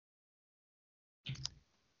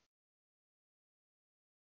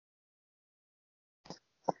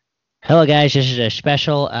Hello, guys. This is a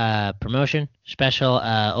special promotion, special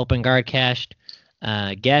open GuardCast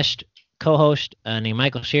guest co-host named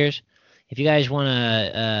Michael Sears. If you guys want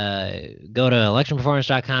to go to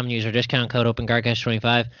electionperformance.com and use our discount code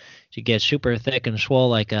OpenGuardCast25 to get super thick and swole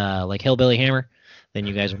like Hillbilly Hammer, then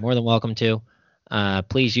you guys are more than welcome to.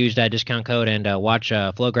 Please use that discount code and watch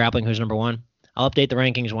Flow Grappling, who's number one. I'll update the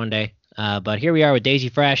rankings one day. But here we are with Daisy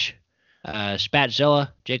Fresh, Spatchzilla,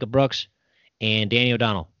 Jacob Brooks, and Danny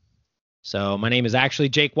O'Donnell. So my name is actually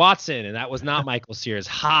Jake Watson, and that was not Michael Sears.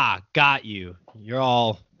 Ha, got you.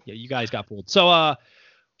 You guys got fooled. So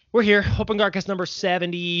we're here, Open GuardCast number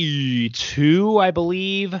 72, I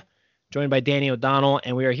believe, joined by Danny O'Donnell,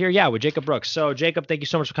 and we are here, with Jacob Brooks. So Jacob, thank you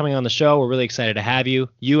so much for coming on the show. We're really excited to have you.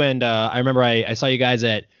 You and I remember I saw you guys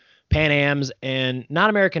at Pan Am's and not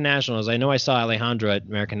American Nationals. I know I saw Alejandro at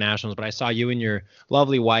American Nationals, but I saw you and your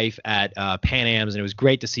lovely wife at Pan Am's, and it was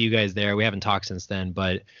great to see you guys there. We haven't talked since then,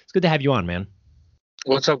 but it's good to have you on, man.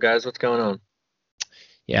 What's up, guys? What's going on?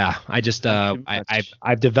 Yeah, I just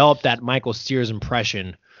I've developed that Michael Sears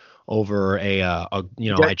impression over I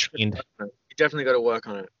trained. You definitely got to work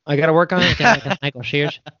on it. I got to work on it. Michael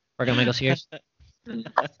Sears. Work on Michael Sears.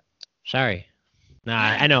 Sorry. Nah,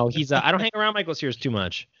 I know he's. I don't hang around Michael Sears too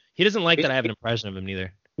much. He doesn't like that I have an impression of him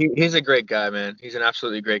neither. He's a great guy, man. He's an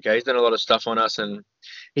absolutely great guy. He's done a lot of stuff on us, and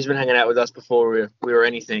he's been hanging out with us before we were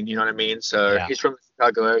anything. You know what I mean? So He's from the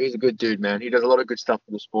Chicago area. He's a good dude, man. He does a lot of good stuff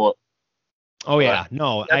for the sport. Oh yeah,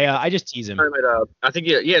 no, I just tease him. I think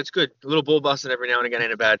it's good. A little bull busting every now and again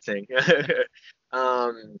ain't a bad thing.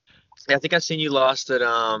 I think I seen you last at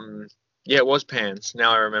it was Pans.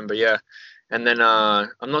 Now I remember, yeah. And then I'm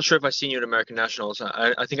not sure if I seen you at American Nationals.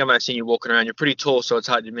 I think I might have seen you walking around. You're pretty tall, so it's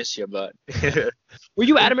hard to miss you. But were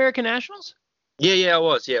you at American Nationals? Yeah, I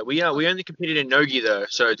was. Yeah, we only competed in no-gi though.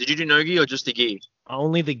 So did you do no-gi or just the gi?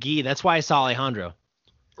 Only the gi. That's why I saw Alejandro.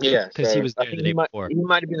 Yeah, because he was there the day before. He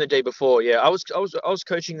might have been the day before. Yeah, I was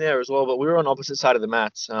coaching there as well, but we were on opposite side of the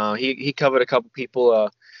mats. He covered a couple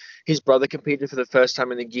people. His brother competed for the first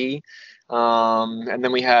time in the gi. And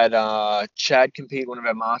then we had Chad compete, one of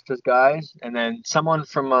our masters guys, and then someone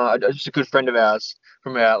from just a good friend of ours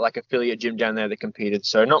from our affiliate gym down there that competed.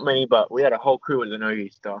 So not many, but we had a whole crew with the no-gi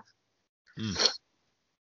stuff. That's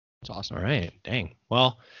awesome. All right, dang.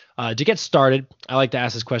 Well, to get started, I like to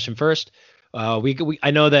ask this question first.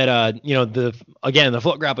 I know that the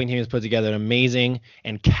float grappling team has put together an amazing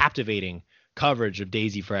and captivating coverage of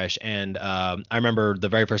Daisy Fresh, and I remember the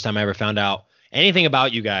very first time I ever found out anything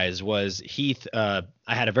about you guys was Heath. I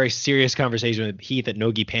had a very serious conversation with Heath at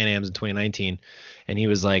Nogi Pan Am's in 2019, and he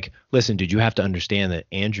was like, "Listen, dude, you have to understand that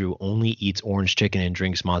Andrew only eats orange chicken and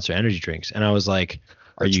drinks Monster Energy drinks." And I was like,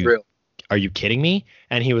 Are you kidding me?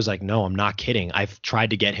 And he was like, "No, I'm not kidding. I've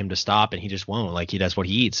tried to get him to stop and he just won't. That's what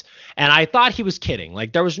he eats." And I thought he was kidding.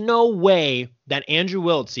 There was no way that Andrew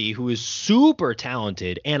Wiltsey, who is super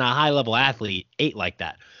talented and a high level athlete, ate like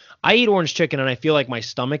that. I eat orange chicken and I feel like my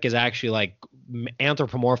stomach is actually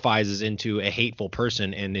anthropomorphizes into a hateful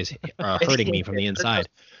person and is hurting me from the inside.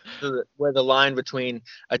 Where the line between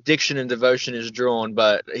addiction and devotion is drawn,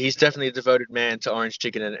 but he's definitely a devoted man to orange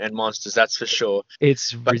chicken and monsters, that's for sure.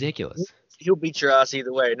 It's ridiculous. He'll beat your ass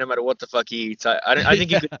either way, no matter what the fuck he eats. I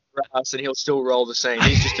think he could beat your ass and he'll still roll the same.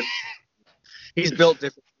 He's built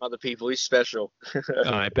different from other people. He's special.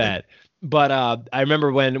 Oh, I bet. But I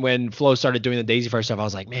remember when Flo started doing the Daisy Fresh stuff, I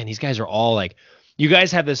was like, man, these guys are all you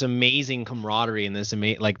guys have this amazing camaraderie and this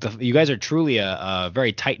you guys are truly a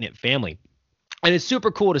very tight knit family, and it's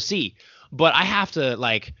super cool to see. But I have to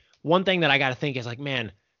one thing that I got to think is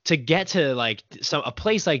man, to get to a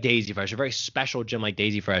place like Daisy Fresh, a very special gym like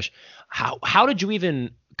Daisy Fresh, how did you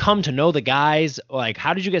even come to know the guys?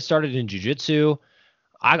 How did you get started in jiu-jitsu?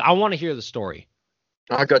 I want to hear the story.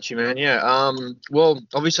 I got you, man. Yeah. Well,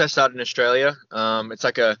 obviously I started in Australia. It's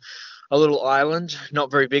a little island,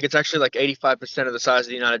 not very big. It's actually 85% of the size of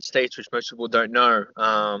the United States, which most people don't know.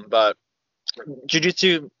 But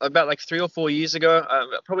jiu-jitsu about 3 or 4 years ago,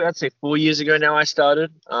 probably I'd say 4 years ago now I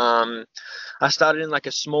started. I started in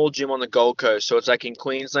a small gym on the Gold Coast. So it's in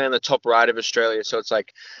Queensland, the top right of Australia. So it's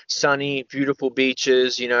sunny, beautiful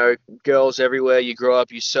beaches, girls everywhere. You grow up,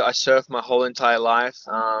 I surfed my whole entire life.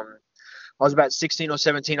 I was about 16 or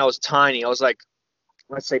 17. I was tiny. I was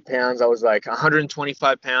let's say pounds. I was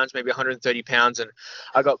 125 pounds, maybe 130 pounds. And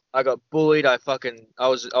I got bullied. I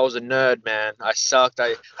was a nerd, man. I sucked.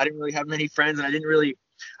 I didn't really have many friends, and I didn't really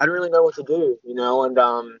know what to do, And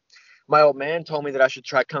my old man told me that I should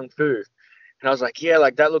try Kung Fu. And I was like, yeah,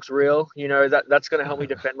 that looks real. That's going to help me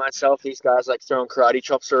defend myself. These guys throwing karate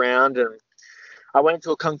chops around. And I went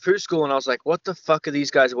into a kung fu school and I was like, what the fuck are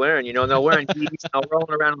these guys wearing? You know, and they're wearing gis and they're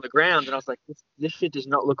rolling around on the ground. And I was like, this shit does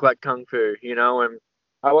not look like kung fu, you know? And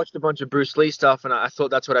I watched a bunch of Bruce Lee stuff and I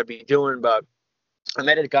thought that's what I'd be doing. But I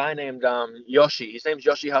met a guy named Yoshi. His name's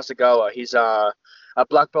Yoshi Hasegawa. He's a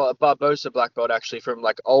black belt, a Barbosa black belt actually from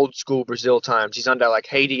like old school Brazil times. He's under like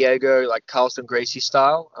Hey Diego, like Carlson Gracie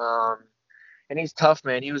style. And he's tough,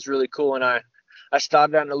 man. He was really cool. And I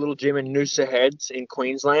started out in a little gym in Noosa Heads in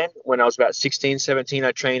Queensland when I was about 16, 17.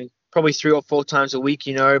 I trained probably 3 or 4 times a week,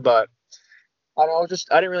 you know, but I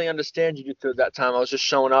didn't really understand jiu-jitsu at that time. I was just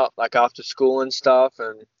showing up like after school and stuff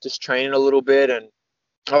and just training a little bit. And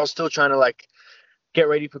I was still trying to like get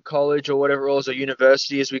ready for college or whatever it was, or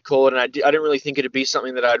university as we call it. And I didn't really think it'd be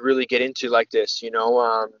something that I'd really get into like this, you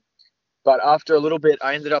know. But after a little bit,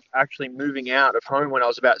 I ended up actually moving out of home when I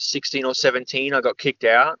was about 16 or 17. I got kicked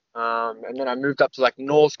out. And then I moved up to like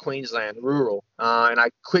North Queensland, rural. And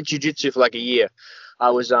I quit jiu-jitsu for like a year.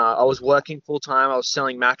 I was working full time. I was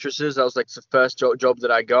selling mattresses. That was like the first job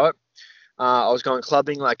that I got. I was going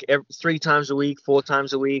clubbing like 3 times a week, 4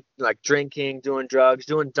 times a week, like drinking, doing drugs,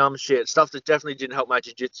 doing dumb shit, stuff that definitely didn't help my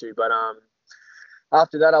jiu-jitsu. But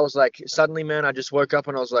after that, I was like, suddenly, man, I just woke up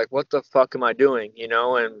and I was like, what the fuck am I doing? You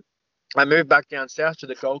know, and I moved back down south to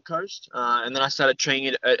the Gold Coast, and then I started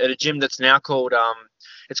training at a gym that's now called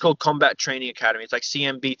it's called Combat Training Academy. It's like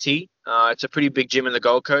CMBT. It's a pretty big gym in the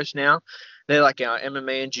Gold Coast now. They're like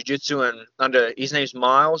MMA and jiu-jitsu, and under his name's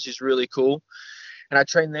Miles. He's really cool. And I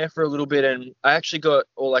trained there for a little bit, and I actually got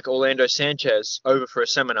Orlando Sanchez over for a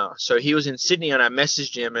seminar. So he was in Sydney, and I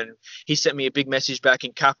messaged him, and he sent me a big message back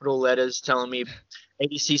in capital letters telling me,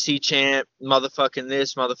 ADCC champ, motherfucking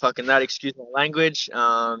this, motherfucking that, excuse my language.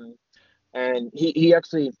 And he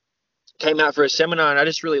actually came out for a seminar, and I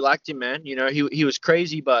just really liked him, man. You know, he was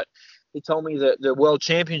crazy, but he told me that the world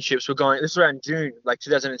championships were going. This was around June, like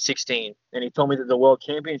 2016, and he told me that the world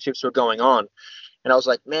championships were going on. And I was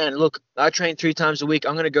like, man, look, I train 3 times a week.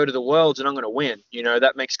 I'm going to go to the worlds and I'm going to win. You know,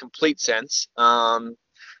 that makes complete sense.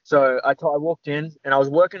 So I walked in and I was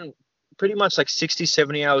working pretty much like 60,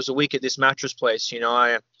 70 hours a week at this mattress place. You know,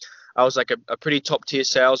 I was like a pretty top tier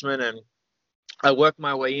salesman, and I worked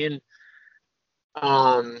my way in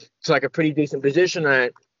to like a pretty decent position.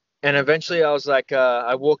 And eventually I was like,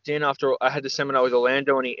 I walked in after I had the seminar with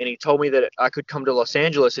Orlando, and he told me that I could come to Los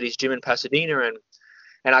Angeles at his gym in Pasadena,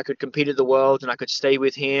 and I could compete at the Worlds, and I could stay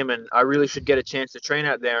with him, and I really should get a chance to train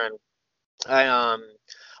out there. And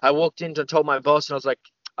I walked in and told my boss, and I was like,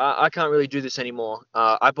 I can't really do this anymore.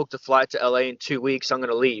 I booked a flight to LA in 2 weeks. I'm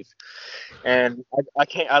going to leave. And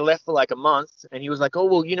I left for like a month, and he was like, oh,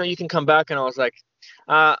 well, you know, you can come back. And I was like,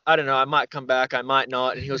 I don't know. I might come back. I might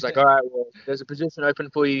not. And he was like, all right, well, there's a position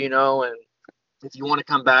open for you, you know, and if you want to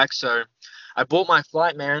come back. So I bought my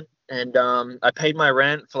flight, man. And I paid my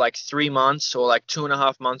rent for like 3 months or like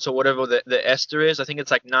 2.5 months or whatever the ESTA is. I think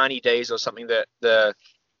it's like 90 days or something that the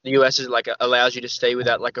US is like allows you to stay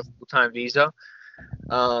without like a full-time visa.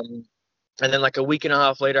 And then like a week and a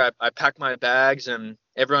half later, I packed my bags, and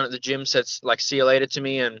everyone at the gym said like, see you later to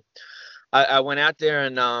me. And I went out there,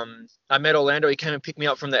 and I met Orlando. He came and picked me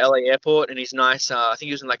up from the LA airport, and he's nice. I think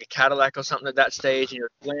he was in like a Cadillac or something at that stage, and he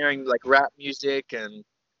was blaring like rap music. And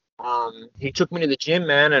he took me to the gym,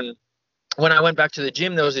 man. And when I went back to the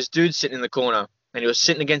gym, there was this dude sitting in the corner, and he was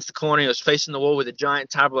sitting against the corner. He was facing the wall with a giant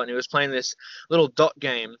tablet, and he was playing this little dot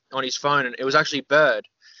game on his phone, and it was actually Bird,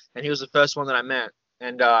 and he was the first one that I met.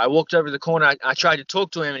 And I walked over to the corner. I tried to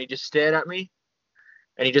talk to him, and he just stared at me,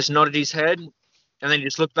 and he just nodded his head, and then he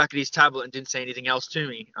just looked back at his tablet and didn't say anything else to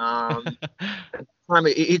me.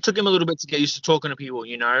 It took him a little bit to get used to talking to people,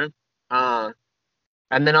 you know. And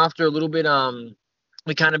then after a little bit,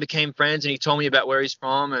 we kind of became friends, and he told me about where he's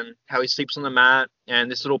from and how he sleeps on the mat and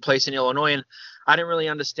this little place in Illinois. And I didn't really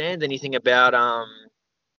understand anything about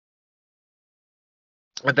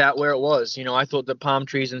where it was. You know, I thought that palm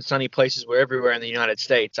trees and sunny places were everywhere in the United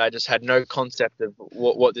States. I just had no concept of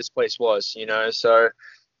what this place was, you know. So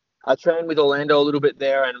I trained with Orlando a little bit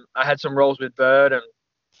there, and I had some roles with Bird. And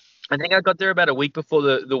I think I got there about a week before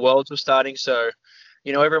the Worlds were starting. So,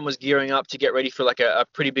 you know, everyone was gearing up to get ready for like a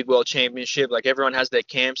pretty big world championship. Like everyone has their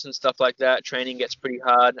camps and stuff like that. Training gets pretty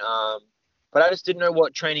hard. But I just didn't know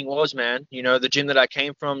what training was, man. You know, the gym that I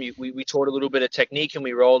came from, we taught a little bit of technique, and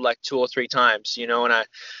we rolled like 2 or 3 times, you know, and I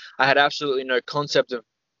had absolutely no concept of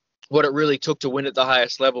what it really took to win at the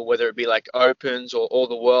highest level, whether it be like opens or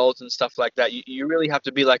the worlds and stuff like that. You really have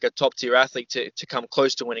to be like a top tier athlete to come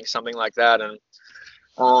close to winning something like that. And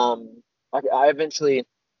I eventually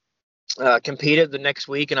competed the next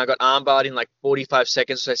week, and I got armbarred in like 45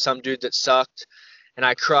 seconds by some dude that sucked. And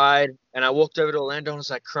I cried, and I walked over to Orlando and was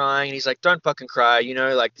like crying, and he's like, don't fucking cry, you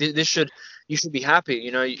know, like this should, you should be happy.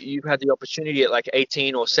 You've had the opportunity at like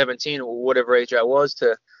 18 or 17 or whatever age I was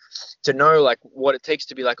to know like what it takes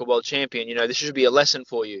to be like a world champion. This should be a lesson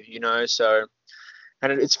for you. So,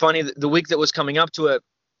 and it's funny, the week that was coming up to it,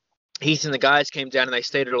 Heath and the guys came down and they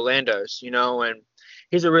stayed at Orlando's, and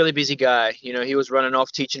he's a really busy guy. He was running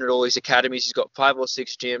off teaching at all these academies. He's got 5 or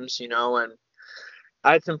 6 gyms, and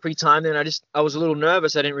I had some free time then. I was a little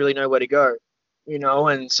nervous. I didn't really know where to go,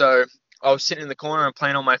 and so I was sitting in the corner and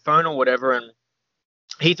playing on my phone or whatever. And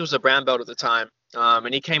Heath was a brown belt at the time.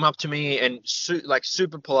 And he came up to me and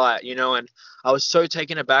super polite, and I was so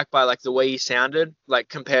taken aback by like the way he sounded, like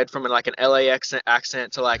compared from like an LA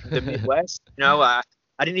accent to like the Midwest.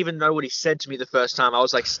 I didn't even know what he said to me the first time. I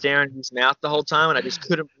was like staring at his mouth the whole time, and I just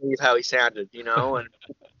couldn't believe how he sounded, And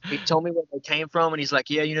he told me where they came from, and he's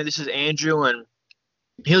like, yeah, this is Andrew, and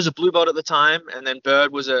he was a blue belt at the time, and then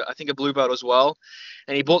Bird was I think a blue belt as well.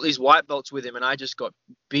 And he brought these white belts with him, and I just got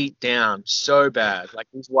beat down so bad. Like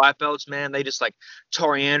these white belts, man, they just like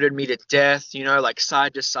Toriandered me to death, like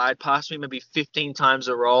side to side, passed me maybe 15 times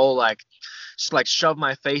a roll, like just like shoved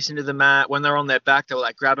my face into the mat. When they're on their back, they were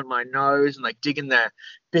like grabbing my nose and like digging their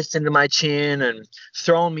fists into my chin and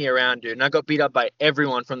throwing me around, dude. And I got beat up by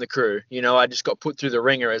everyone from the crew. I just got put through the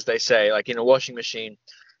ringer, as they say, like in a washing machine.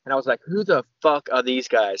 And I was like, who the fuck are these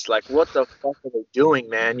guys? Like, what the fuck are they doing,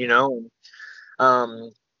 man?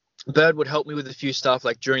 And Bird would help me with a few stuff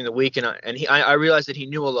like during the week, and I realized that he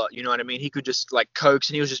knew a lot. You know what I mean? He could just like coax,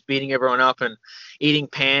 and he was just beating everyone up and eating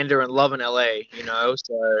panda and loving LA.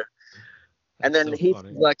 So. And then he's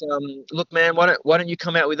like, look, man, why don't you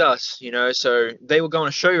come out with us? So they were going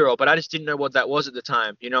to show you all, but I just didn't know what that was at the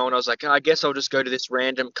time, and I was like, I guess I'll just go to this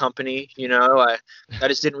random company, I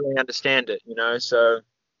just didn't really understand it, So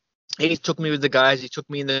he took me with the guys. He took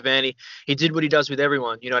me in the van. He did what he does with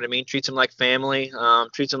everyone, you know what I mean? Treats them like family,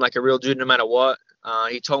 treats them like a real dude no matter what.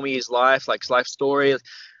 He told me his life story,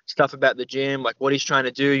 stuff about the gym, like what he's trying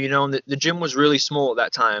to do, and the gym was really small at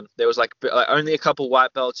that time. There was like only a couple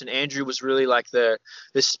white belts, and Andrew was really like the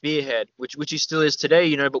spearhead, which he still is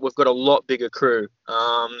today, but we've got a lot bigger crew.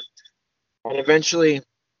 And eventually,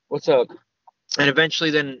 what's up? And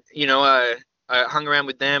eventually then, I hung around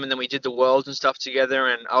with them, and then we did the worlds and stuff together,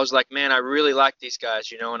 and I was like, man, I really like these guys,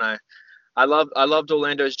 and I loved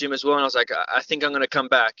Orlando's gym as well, and I was like, I think I'm going to come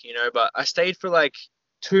back, but I stayed for like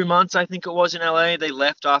 2 months, I think it was, in LA. They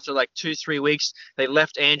left after like 2-3 weeks. They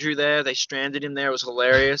left Andrew there. They stranded him there. It was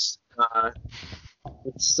hilarious.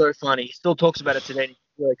 It's so funny. He still talks about it today. He's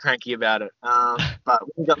really cranky about it. But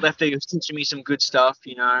when he got left there, he was teaching me some good stuff,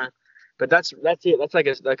 But that's it.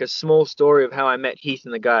 That's like a small story of how I met Heath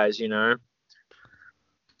and the guys,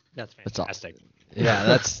 That's fantastic. Yeah,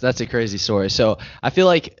 that's a crazy story. So I feel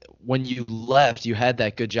like when you left, you had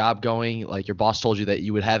that good job going. Like your boss told you that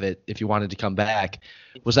you would have it if you wanted to come back.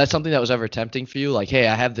 Was that something that was ever tempting for you? Like, hey,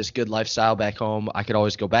 I have this good lifestyle back home. I could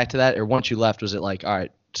always go back to that. Or once you left, was it like, all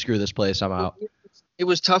right, screw this place, I'm out? It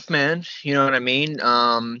was tough, man. You know what I mean?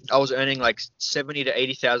 I was earning like $70,000 to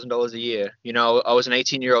 $80,000 a year. I was an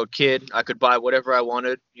 18-year-old kid. I could buy whatever I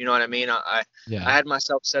wanted. You know what I mean? I had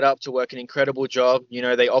myself set up to work an incredible job.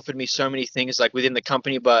 They offered me so many things like within the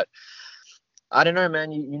company, but I don't know,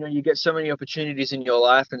 man. You get so many opportunities in your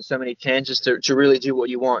life and so many chances to really do what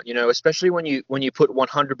you want. Especially when you put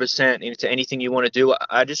 100% into anything you want to do.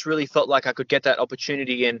 I just really felt like I could get that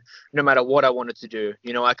opportunity in no matter what I wanted to do.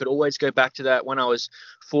 I could always go back to that when I was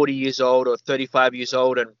 40 years old or 35 years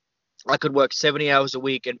old, and I could work 70 hours a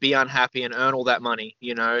week and be unhappy and earn all that money.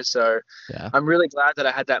 So yeah. I'm really glad that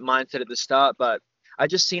I had that mindset at the start, but I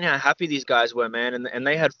just seen how happy these guys were, man, and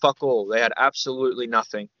they had fuck all. They had absolutely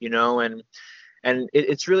nothing, and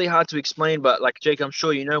it's really hard to explain, but like Jake, I'm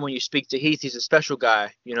sure when you speak to Heath, he's a special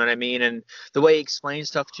guy, you know what I mean? And the way he explains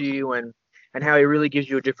stuff to you and how he really gives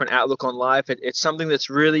you a different outlook on life, it's something that's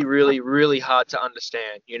really, really, really hard to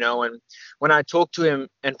understand, And when I talked to him,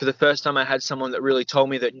 and for the first time I had someone that really told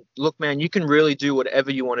me that, look, man, you can really do whatever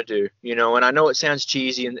you want to do, And I know it sounds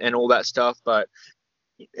cheesy and all that stuff, but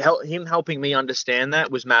him helping me understand that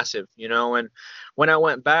was massive, And when I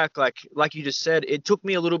went back, like you just said, it took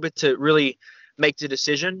me a little bit to really make the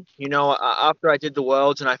decision. After I did the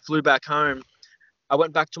worlds and I flew back home, I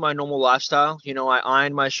went back to my normal lifestyle. I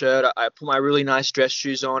ironed my shirt. I put my really nice dress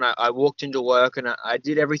shoes on. I walked into work and I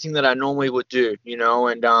did everything that I normally would do,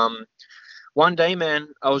 and one day, man,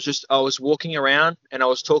 I was walking around and I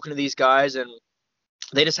was talking to these guys and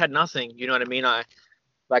they just had nothing. You know what I mean?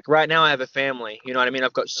 Like right now I have a family, you know what I mean?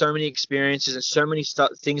 I've got so many experiences and so many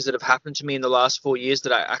things that have happened to me in the last 4 years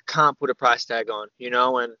that I can't put a price tag on,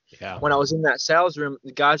 and when I was in that sales room,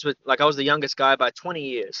 the guys were like, I was the youngest guy by 20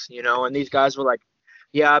 years, and these guys were like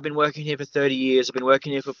yeah, I've been working here for 30 years. I've been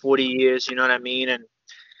working here for 40 years. You know what I mean? And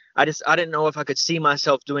I didn't know if I could see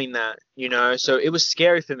myself doing that, you know. So it was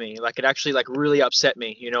scary for me. Like it actually like really upset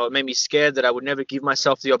me, you know. It made me scared that I would never give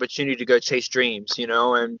myself the opportunity to go chase dreams, you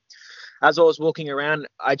know. And as I was walking around,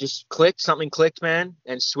 I just something clicked, man,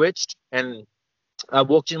 and switched. And I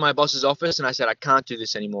walked into my boss's office and I said, I can't do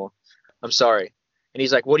this anymore. I'm sorry. And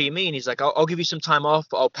he's like, what do you mean? He's like, I'll give you some time off.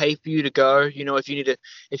 I'll pay for you to go. You know, if you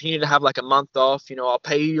need to have like a month off, you know, I'll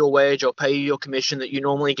pay you your wage. I'll pay you your commission that you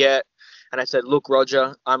normally get. And I said, look,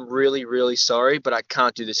 Roger, I'm really, really sorry, but I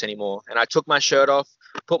can't do this anymore. And I took my shirt off,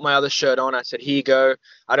 put my other shirt on. I said, here you go.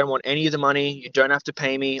 I don't want any of the money. You don't have to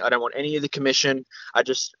pay me. I don't want any of the commission. I'm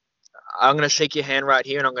going to shake your hand right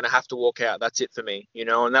here and I'm going to have to walk out. That's it for me, you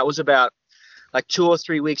know. And that was about like 2 or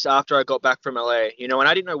 3 weeks after I got back from LA, you know, and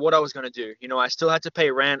I didn't know what I was going to do. You know, I still had to pay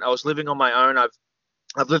rent. I was living on my own.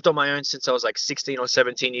 I've lived on my own since I was like 16 or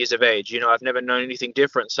 17 years of age. You know, I've never known anything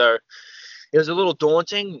different. So it was a little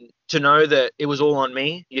daunting to know that it was all on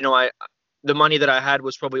me. You know, the money that I had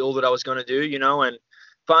was probably all that I was going to do, you know, and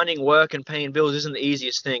finding work and paying bills isn't the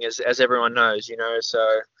easiest thing, as everyone knows, you know. So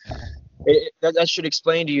that should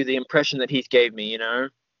explain to you the impression that Heath gave me, you know.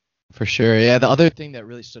 For sure. Yeah. The other thing that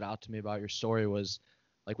really stood out to me about your story was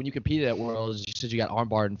like when you competed at Worlds, you said you got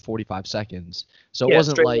armbarred in 45 seconds. So it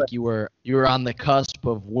wasn't like you were on the cusp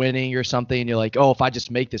of winning or something. And you're like, oh, if I just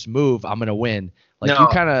make this move, I'm going to win. Like No. you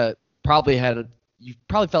kind of you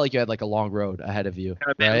probably felt like you had like a long road ahead of you.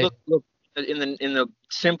 Man, right? Look, in the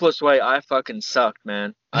simplest way, I fucking sucked,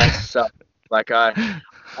 man. I sucked. Like I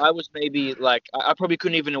was maybe like I probably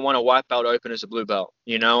couldn't even want a white belt open as a blue belt,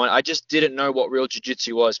 you know, and I just didn't know what real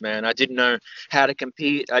jiu-jitsu was, man. I didn't know how to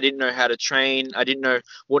compete. I didn't know how to train. I didn't know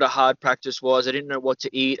what a hard practice was. I didn't know what to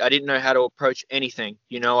eat. I didn't know how to approach anything.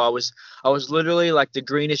 You know, I was literally like the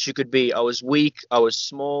greenest you could be. I was weak. I was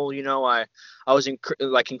small. You know, I was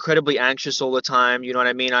incredibly anxious all the time. You know what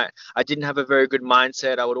I mean? I didn't have a very good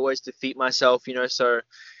mindset. I would always defeat myself. You know, so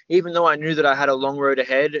even though I knew that I had a long road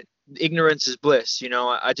ahead, ignorance is bliss. You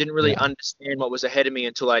know, I didn't really understand what was ahead of me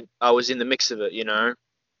until I was in the mix of it, you know.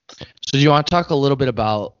 So do you want to talk a little bit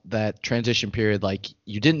about that transition period? Like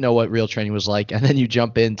you didn't know what real training was like, and then you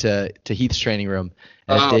jump into Heath's training room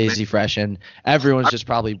as Daisy Fresh, and everyone's just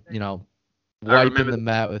probably, you know, wiping the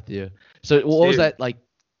mat with you. So what was that like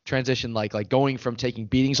transition like going from taking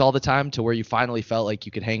beatings all the time to where you finally felt like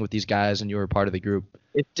you could hang with these guys and you were part of the group?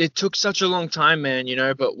 It took such a long time, man, you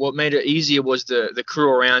know, but what made it easier was the crew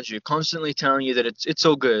around you constantly telling you that it's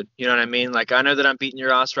all good. You know what I mean? Like, I know that I'm beating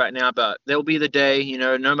your ass right now, but there'll be the day, you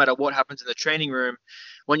know, no matter what happens in the training room,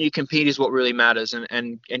 when you compete is what really matters.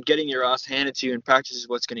 And getting your ass handed to you in practice is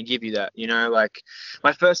what's going to give you that, you know. Like,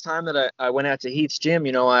 my first time that I went out to Heath's gym,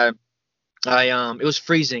 you know, it was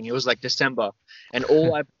freezing. It was like December. And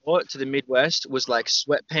all I brought to the Midwest was like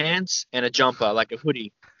sweatpants and a jumper, like a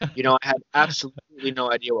hoodie. You know, I had absolutely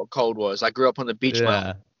no idea what cold was. I grew up on the beach,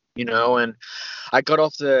 you know, and I got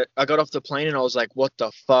off the plane and I was like, what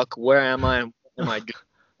the fuck? Where am I? And what am I doing?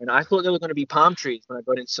 And I thought there were going to be palm trees when I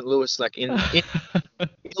got in St. Louis, like in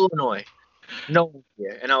Illinois. No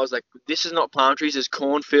idea. And I was like, this is not palm trees. There's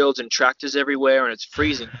cornfields and tractors everywhere and it's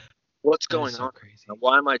freezing. What's going on? Crazy.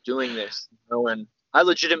 Why am I doing this? You know, and I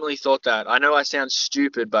legitimately thought that. I know I sound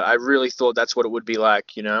stupid, but I really thought that's what it would be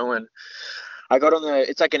like, you know. And I got on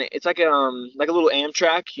it's like a little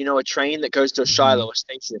Amtrak, you know, a train that goes to Shiloh, a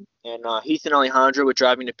station. And Heath and Alejandro were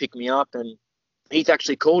driving to pick me up, and Heath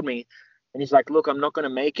actually called me, and he's like, "Look, I'm not going to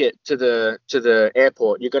make it to the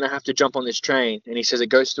airport. You're going to have to jump on this train." And he says it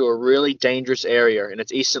goes through a really dangerous area, and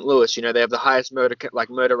it's East St. Louis. You know, they have the highest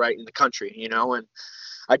murder rate in the country, you know, and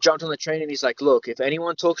I jumped on the train and he's like, look, if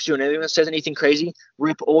anyone talks to you and anyone says anything crazy,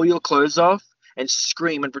 rip all your clothes off and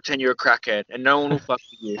scream and pretend you're a crackhead and no one will fuck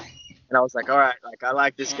with you. And I was like, all right, like I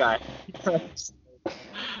like this guy.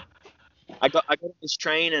 I got on this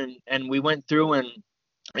train and we went through and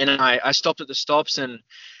I stopped at the stops, and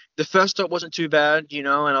the first stop wasn't too bad, you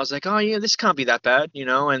know, and I was like, oh yeah, this can't be that bad, you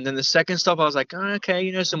know. And then the second stop, I was like, oh, okay,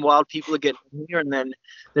 you know, some wild people are getting here. And then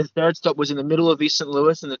the third stop was in the middle of East St.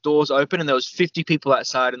 Louis, and the doors open, and there was 50 people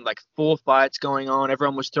outside, and like 4 fights going on.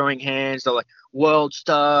 Everyone was throwing hands. They're like world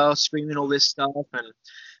star, screaming all this stuff, and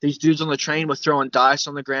these dudes on the train were throwing dice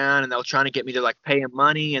on the ground, and they were trying to get me to like pay them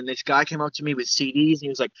money. And this guy came up to me with CDs, and he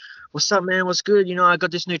was like, what's up, man? What's good? You know, I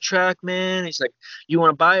got this new track, man. He's like, you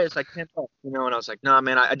want to buy it? It's like $10, you know. And I was like, nah,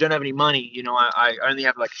 man, I don't have any money. You know, I only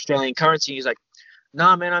have like Australian currency. He's like,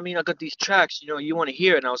 nah, man, I mean, I got these tracks, you know, you want to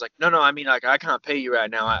hear it? And I was like, no, I mean, like, I can't pay you right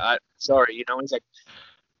now. I sorry, you know. He's like,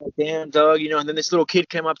 oh, damn, dog, you know. And then this little kid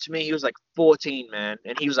came up to me. He was like 14, man.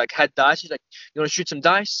 And he was like, had dice. He's like, you want to shoot some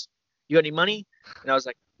dice? You got any money? And I was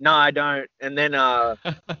like, No, I don't. And then I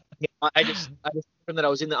just told them that I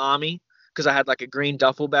was in the army because I had like a green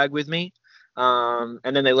duffel bag with me. And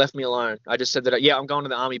then they left me alone. I just said that, yeah, I'm going to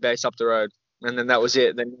the army base up the road. And then that was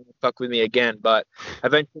it. Then fuck with me again. But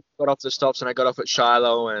eventually got off the stops and I got off at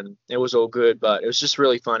Shiloh and it was all good. But it was just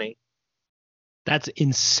really funny. That's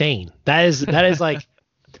insane. That is like,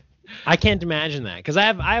 I can't imagine that because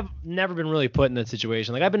I've never been really put in that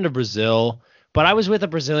situation. Like I've been to Brazil, but I was with a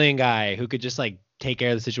Brazilian guy who could just like take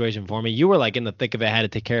care of the situation for me. You were like in the thick of it, had to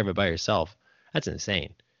take care of it by yourself. That's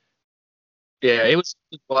insane. Yeah, it was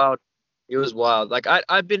wild. It was wild. Like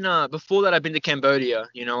I've been before that I've been to Cambodia,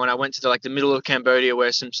 you know, and I went to the middle of Cambodia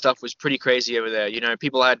where some stuff was pretty crazy over there. You know,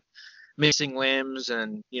 people had missing limbs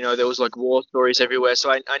and, you know, there was like war stories everywhere.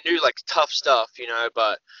 So I knew like tough stuff, you know,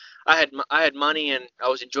 but I had money and I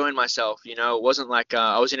was enjoying myself, you know. It wasn't like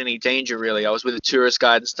I was in any danger really. I was with a tourist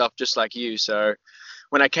guide and stuff just like you. So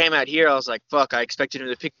when I came out here, I was like, fuck, I expected him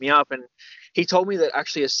to pick me up. And he told me that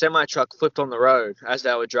actually a semi truck flipped on the road as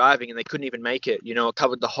they were driving and they couldn't even make it. You know, it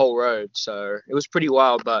covered the whole road. So it was pretty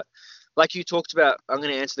wild. But like you talked about, I'm going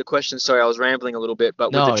to answer the question. Sorry, I was rambling a little bit.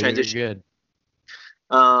 But with the transition, you're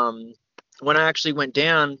good. When I actually went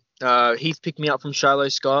down, Heath picked me up from Shiloh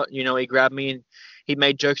Scott. You know, he grabbed me and he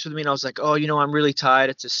made jokes with me. And I was like, oh, you know, I'm really tired.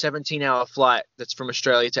 It's a 17-hour flight that's from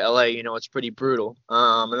Australia to LA. You know, it's pretty brutal.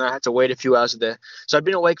 And I had to wait a few hours there. So I'd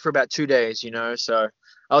been awake for about 2 days, you know, so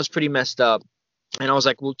I was pretty messed up. And I was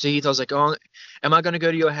like, well, to Heath, I was like, oh, am I going to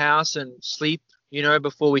go to your house and sleep, you know,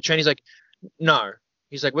 before we train? He's like, no.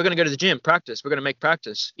 He's like, we're going to go to the gym, practice. We're going to make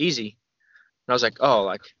practice easy. And I was like, oh,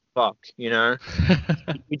 like, fuck, you know.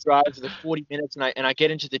 We drive for the 40 minutes and I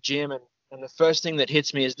get into the gym and the first thing that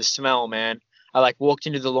hits me is the smell, man. I like walked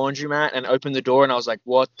into the laundromat and opened the door and I was like,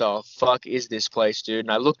 what the fuck is this place, dude?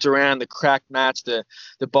 And I looked around, the cracked mats, the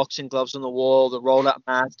boxing gloves on the wall, the rolled up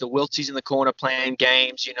mats, the wilties in the corner playing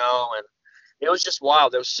games, you know, and it was just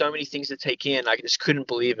wild. There was so many things to take in. I just couldn't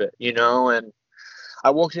believe it, you know, and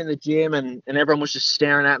I walked in the gym and everyone was just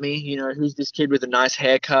staring at me, you know, who's this kid with a nice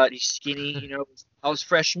haircut? He's skinny, you know. I was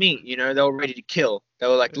fresh meat, you know, they were ready to kill. They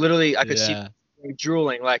were like, literally, I could see them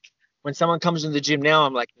drooling. Like when someone comes in the gym now,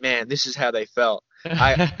 I'm like, man, this is how they felt.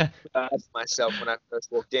 I asked myself when I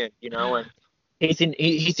first walked in, you know, and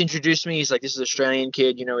Heath introduced me. He's like, this is an Australian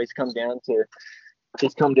kid, you know, he's come down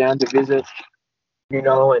to visit, you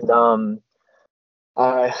know, and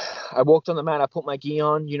I walked on the mat, I put my gi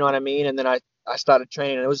on, you know what I mean? And then I started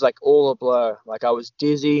training and it was like all a blur. Like I was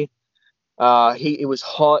dizzy. It was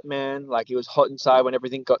hot, man. Like it was hot inside when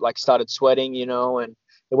everything got like started sweating, you know, and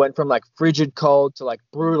it went from like frigid cold to like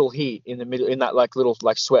brutal heat in the middle in that like little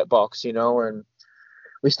like sweat box, you know, and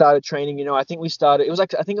we started training, you know. I think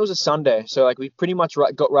it was a Sunday. So like we pretty much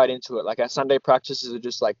got right into it. Like our Sunday practices are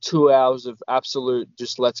just like 2 hours of absolute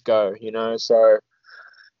just let's go, you know. So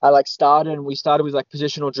I like we started with like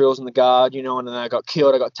positional drills in the guard, you know, and then I got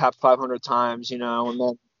killed. I got tapped 500 times, you know, and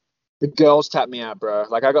then the girls tapped me out, bro.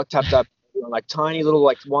 Like I got tapped up, you know, like tiny little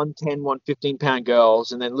like 110, 115-pound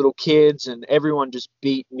girls, and then little kids, and everyone just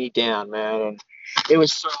beat me down, man. And it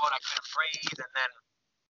was so hot I couldn't breathe. And then,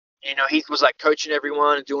 you know, Heath was like coaching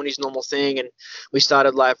everyone and doing his normal thing, and we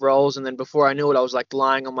started live rolls. And then before I knew it, I was like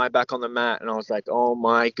lying on my back on the mat, and I was like, oh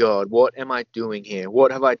my God, what am I doing here?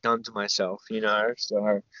 What have I done to myself? You know,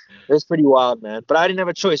 so it was pretty wild, man. But I didn't have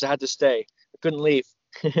a choice. I had to stay. I couldn't leave.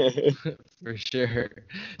 For sure.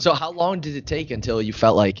 So how long did it take until you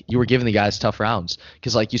felt like you were giving the guys tough rounds?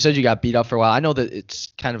 Because like you said, you got beat up for a while. I know that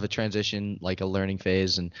it's kind of a transition, like a learning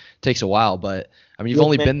phase, and it takes a while. But I mean, you've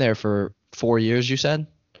only been there for 4 years, you said?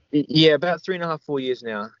 Yeah, about 3.5, 4 years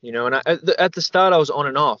now, you know, and at the start I was on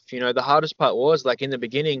and off, you know. The hardest part was like in the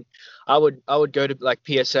beginning, I would go to like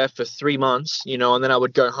PSF for 3 months, you know, and then I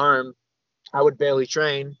would go home. I would barely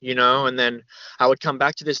train, you know, and then I would come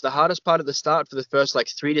back to this. The hardest part of the start for the first like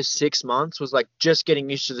 3 to 6 months was like just getting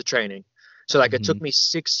used to the training. So like it took me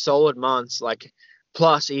 6 solid months, like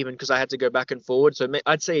plus even because I had to go back and forward. So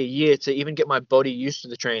I'd say a year to even get my body used to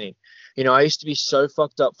the training. You know, I used to be so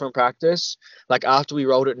fucked up from practice. Like after we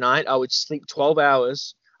rolled at night, I would sleep 12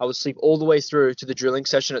 hours. I would sleep all the way through to the drilling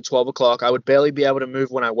session at 12 o'clock. I would barely be able to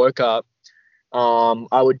move when I woke up.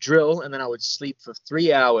 I would drill and then I would sleep for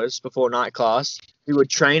 3 hours before night class. We would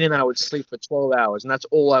train and then I would sleep for 12 hours. And that's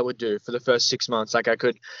all I would do for the first 6 months. Like I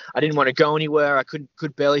didn't want to go anywhere. I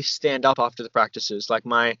could barely stand up after the practices. Like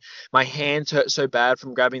my hands hurt so bad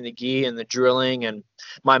from grabbing the gear and the drilling, and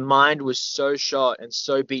my mind was so shot and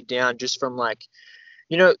so beat down just from like,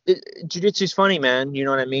 you know, jiu-jitsu is funny, man. You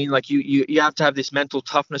know what I mean? Like you have to have this mental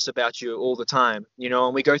toughness about you all the time, you know,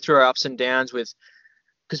 and we go through our ups and downs with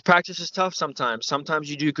because practice is tough sometimes. Sometimes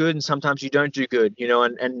you do good and sometimes you don't do good, you know,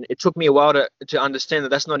 and it took me a while to understand that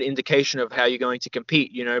that's not an indication of how you're going to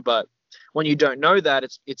compete, you know, but when you don't know that,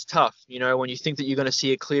 it's tough, you know, when you think that you're going to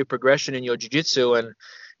see a clear progression in your jiu-jitsu and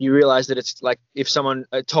you realize that it's like if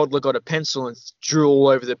a toddler got a pencil and drew all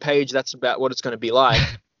over the page, that's about what it's going to be like.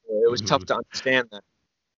 It was tough to understand that.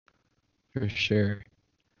 For sure.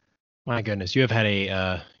 My goodness, you've had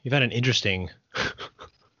an interesting,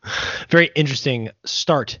 very interesting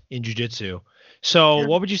start in jiu-jitsu. So,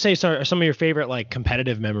 what would you say are some of your favorite like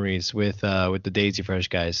competitive memories with the Daisy Fresh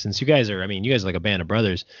guys? Since you guys are like a band of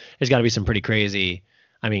brothers, there's got to be some pretty crazy,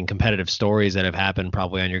 competitive stories that have happened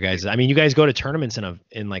probably on your guys. You guys go to tournaments in a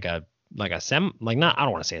not, I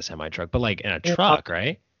don't want to say a semi truck, but like in a truck,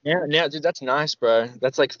 right? Yeah, dude, that's nice, bro.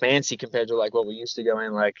 That's like fancy compared to like what we used to go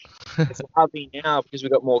in. Like it's a hobby now because we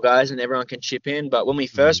got more guys and everyone can chip in. But when we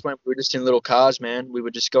first went, we were just in little cars, man. We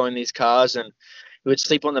would just go in these cars and we would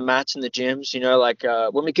sleep on the mats in the gyms. You know, like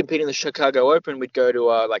when we compete in the Chicago Open, we'd go to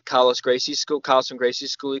like Carlson Gracie's school,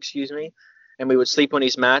 excuse me, and we would sleep on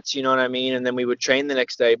his mats. You know what I mean? And then we would train the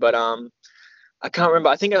next day. But I can't remember.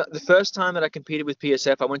 I think the first time that I competed with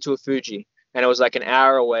PSF, I went to a Fuji, and it was like an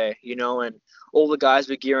hour away. You know, and all the guys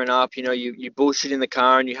were gearing up, you know, you bullshit in the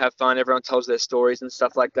car and you have fun. Everyone tells their stories and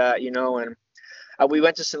stuff like that, you know, and we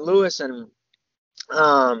went to St. Louis and,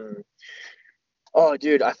 oh,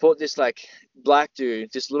 dude, I fought this like black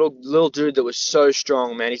dude, this little dude that was so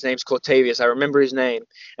strong, man. His name's Cortavius. I remember his name.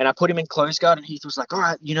 And I put him in close guard and Heath was like, all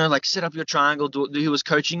right, you know, like set up your triangle. He was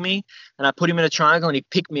coaching me and I put him in a triangle and he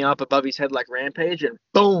picked me up above his head like Rampage and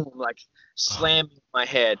boom, like slammed my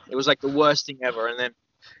head. It was like the worst thing ever.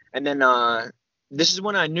 And then this is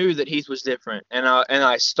when I knew that Heath was different. And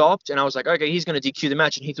I stopped and I was like, okay, he's going to DQ the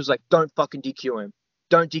match. And Heath was like, don't fucking DQ him.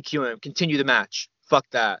 Don't DQ him. Continue the match. Fuck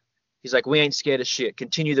that. He's like, we ain't scared of shit.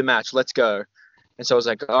 Continue the match. Let's go. And so I was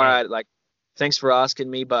like, all right, like, thanks for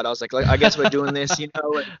asking me. But I was like I guess we're doing this, you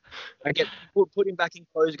know. And I put him back in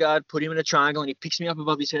close guard, put him in a triangle, and he picks me up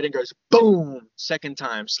above his head and goes, boom, second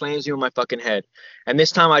time, slams you on my fucking head. And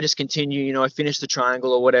this time I just continue, you know, I finish the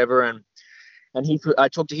triangle or whatever. And I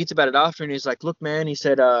talked to Heath about it after, and he's like, look, man, he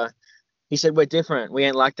said, we're different. We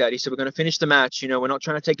ain't like that. He said, we're going to finish the match. You know, we're not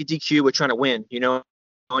trying to take a DQ. We're trying to win, you know,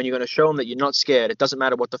 and you're going to show them that you're not scared. It doesn't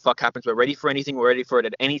matter what the fuck happens. We're ready for anything. We're ready for it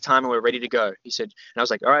at any time, and we're ready to go. He said, and I was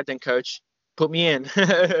like, all right, then, coach, put me in.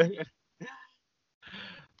 That's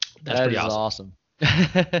pretty awesome.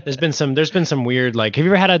 There's been some weird, like, have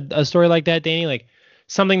you ever had a story like that, Danny? Like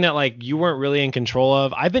something that like you weren't really in control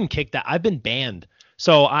of? I've been banned.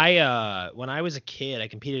 So when I was a kid, I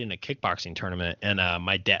competed in a kickboxing tournament, and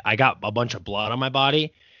I got a bunch of blood on my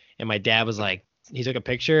body, and my dad was like, he took a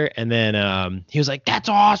picture, and then he was like, that's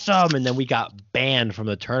awesome, and then we got banned from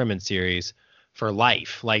the tournament series for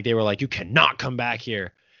life. Like they were like, you cannot come back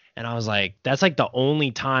here, and I was like, that's like the only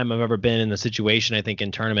time I've ever been in the situation I think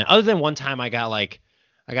in tournament, other than one time I got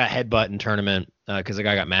headbutt in tournament because the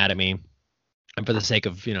guy got mad at me, and for the sake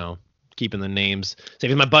of keeping the names. So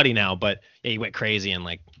he's my buddy now, but yeah, he went crazy and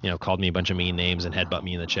called me a bunch of mean names and headbutt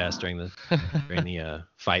me in the chest during the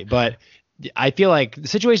fight. But I feel like the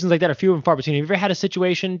situations like that are few and far between. Have you ever had a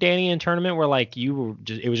situation, Danny, in tournament where like it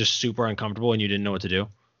was just super uncomfortable and you didn't know what to do?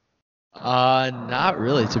 Not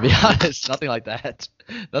really, to be honest. Nothing like that.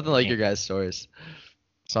 Nothing like your guys' stories.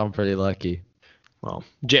 So I'm pretty lucky. Well,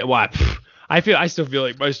 I still feel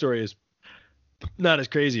like my story is not as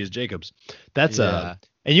crazy as Jacob's. That's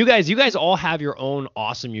and you guys all have your own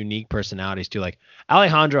awesome, unique personalities too. Like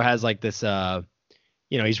Alejandro has like this,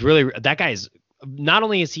 he's really, that guy's, not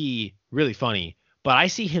only is he really funny, but I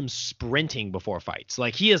see him sprinting before fights.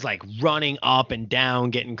 Like he is like running up and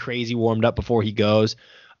down, getting crazy warmed up before he goes.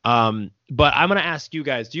 But I'm going to ask you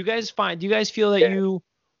guys, do you guys feel that you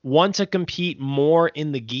want to compete more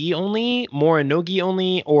in the gi only, more in no gi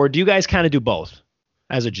only, or do you guys kind of do both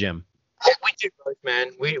as a gym? We do both,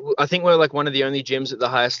 man. I think we're like one of the only gyms at the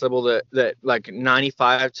highest level that like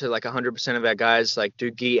 95 to like 100% of our guys like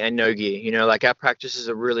do gi and no gi. You know, like our practices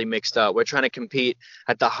are really mixed up. We're trying to compete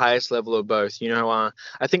at the highest level of both. You know,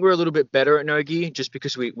 I think we're a little bit better at no gi just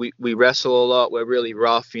because we wrestle a lot. We're really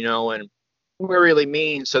rough, and we're really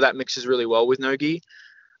mean, so that mixes really well with no gi.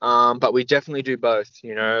 But we definitely do both.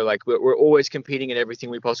 Like we're always competing in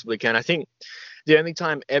everything we possibly can. I think the only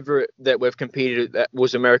time ever that we've competed that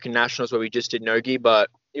was American Nationals where we just did no-gi, but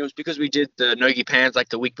it was because we did the no-gi pans like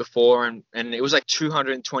the week before, and it was like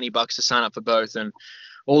 $220 to sign up for both, and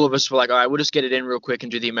all of us were like, all right, we'll just get it in real quick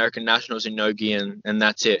and do the American Nationals in no-gi, and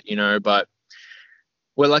that's it, But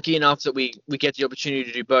we're lucky enough that we get the opportunity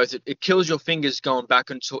to do both. It kills your fingers going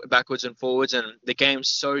backwards and forwards, and the game's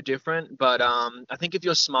so different. But I think if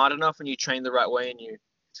you're smart enough and you train the right way and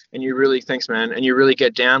you really, thanks, man, and you really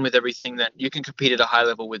get down with everything, that you can compete at a high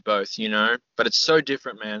level with both, but it's so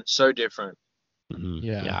different, man, so different.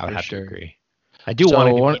 Yeah, I would for have sure. to agree. I do want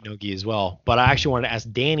to compete Nogi as well, but I actually wanted to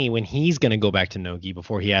ask Danny when he's going to go back to Nogi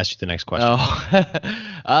before he asks you the next question.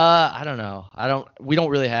 I don't know. We don't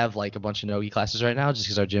really have like a bunch of Nogi classes right now just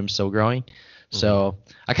because our gym's still growing. So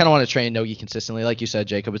I kind of want to train Nogi consistently. Like you said,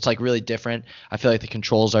 Jacob, it's like really different. I feel like the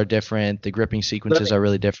controls are different. The gripping sequences are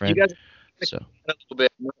really different. You guys So a little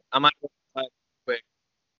bit. I might quick.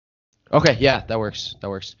 Okay, yeah, that works.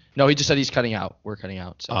 No, he just said he's cutting out. We're cutting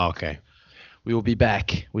out. So. Oh, okay. We will be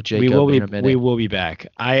back with Jacob in a minute. We will be back.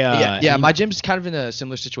 My gym's kind of in a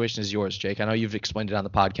similar situation as yours, Jake. I know you've explained it on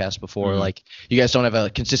the podcast before. Like, you guys don't have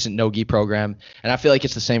a consistent no-gi program, and I feel like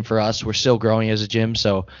it's the same for us. We're still growing as a gym,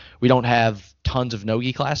 so we don't have tons of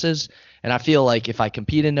no-gi classes. And I feel like if I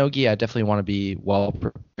compete in no-gi, I definitely want to be well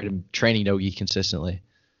prepared in training no-gi consistently.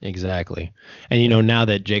 Exactly. And now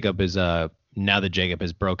that Jacob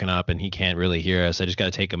has broken up and he can't really hear us, I just got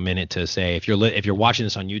to take a minute to say, if you're watching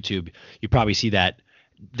this on YouTube, you probably see that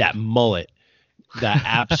mullet, that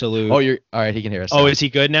absolute. All right. He can hear us. Oh, is he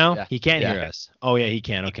good now? Yeah. He can't hear us. Oh yeah, he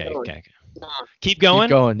can. Okay. Keep Keep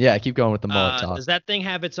going. Keep going with the mullet talk. Does that thing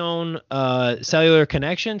have its own cellular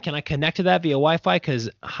connection? Can I connect to that via Wi-Fi? Because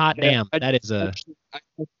damn, that is a.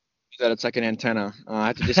 That it's like an antenna. I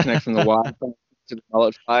had to disconnect from the Wi-Fi to the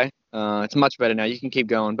mullet Fi. It's much better now. You can keep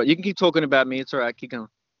going, but you can keep talking about me. It's all right. Keep going.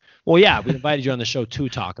 Well, yeah, we invited you on the show to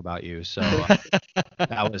talk about you, so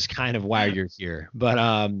that was kind of why you're here. But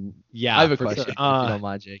yeah, I have a question. If you don't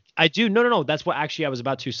mind, Jake. I do. No. That's what actually I was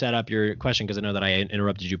about to set up your question because I know that I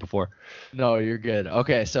interrupted you before. No, you're good.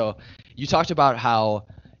 Okay, so you talked about how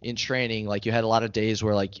in training, like you had a lot of days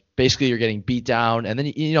where like basically you're getting beat down, and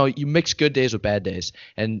then you mix good days with bad days,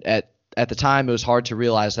 and at the time, it was hard to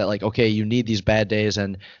realize that, like, okay, you need these bad days,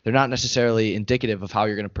 and they're not necessarily indicative of how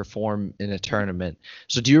you're going to perform in a tournament.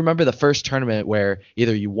 So do you remember the first tournament where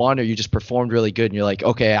either you won or you just performed really good, and you're like,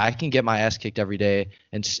 okay, I can get my ass kicked every day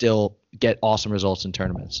and still get awesome results in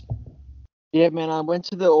tournaments? Yeah, man, I went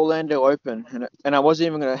to the Orlando Open, and I wasn't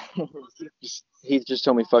even going to – he just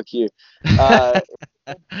told me, fuck you. I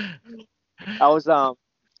was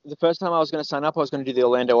the first time I was going to sign up, I was going to do the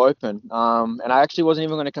Orlando Open. And I actually wasn't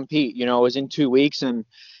even going to compete. I was in 2 weeks, and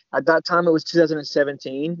at that time it was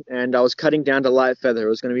 2017, and I was cutting down to light feather. It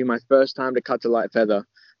was going to be my first time to cut to light feather.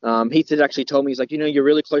 Heath had actually told me, he's like, you're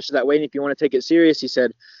really close to that weight, and if you want to take it serious, he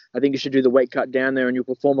said, I think you should do the weight cut down there and you'll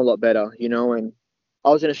perform a lot better, and I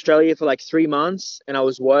was in Australia for like 3 months, and I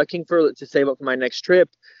was working to save up for my next trip.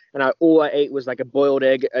 And all I ate was like a boiled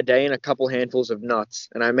egg a day and a couple handfuls of nuts.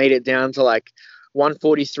 And I made it down to like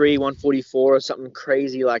 143, 144 or something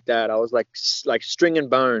crazy like that. I was like string and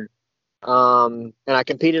bone. And I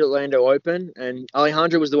competed at Orlando Open, and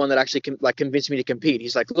Alejandro was the one that actually convinced me to compete.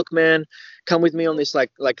 He's like, look, man, come with me on this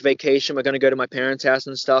like vacation. We're going to go to my parents' house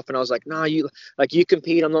and stuff. And I was like, no, you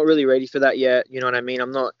compete. I'm not really ready for that yet. You know what I mean?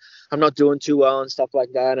 I'm not doing too well and stuff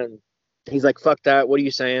like that. And he's like, fuck that. What are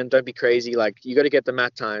you saying? Don't be crazy. Like, you got to get the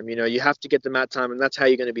mat time. You have to get the mat time, and that's how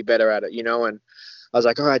you're going to be better at it. And I was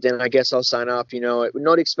like, all right, then I guess I'll sign up.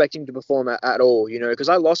 Not expecting to perform at all. Because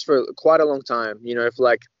I lost for quite a long time. For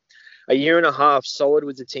like a year and a half solid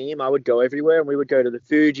with the team, I would go everywhere, and we would go to the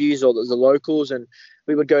Fujis or the locals, and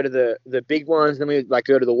we would go to the big ones. Then we would like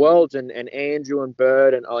go to the Worlds, and Andrew and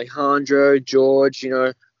Bird and Alejandro, George,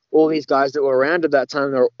 all these guys that were around at that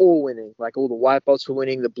time, they were all winning. Like all the white belts were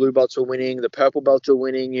winning, the blue belts were winning, the purple belts were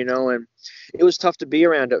winning, and it was tough to be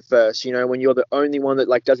around at first, when you're the only one that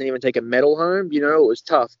like doesn't even take a medal home, it was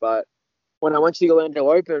tough. But when I went to the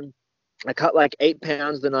Orlando Open, I cut like 8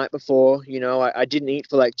 pounds the night before. I didn't eat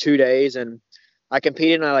for like 2 days, and I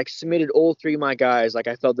competed, and I like submitted all 3 of my guys. Like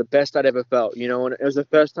I felt the best I'd ever felt, and it was the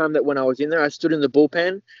first time that when I was in there, I stood in the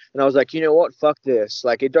bullpen and I was like, you know what, fuck this.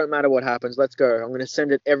 Like, it don't matter what happens. Let's go. I'm going to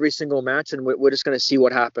send it every single match, and we're just going to see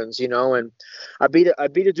what happens, and I beat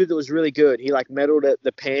a dude that was really good. He like medaled at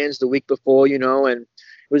the Pans the week before, and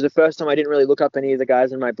it was the first time I didn't really look up any of the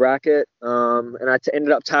guys in my bracket. And I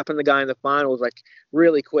ended up tapping the guy in the finals like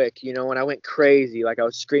really quick, and I went crazy. Like I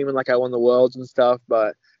was screaming like I won the Worlds and stuff.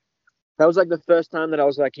 But that was like the first time that I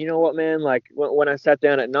was like, you know what, man, like when I sat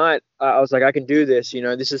down at night, I was like, I can do this.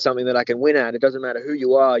 This is something that I can win at. It doesn't matter who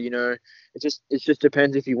you are. It just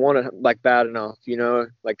depends if you want it like bad enough,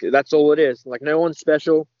 like that's all it is. Like no one's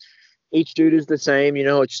special. Each dude is the same,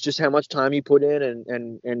 it's just how much time you put in,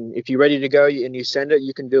 and if you're ready to go and you send it,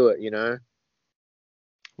 you can do it,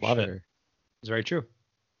 Love it. It's very true.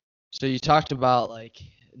 So you talked about like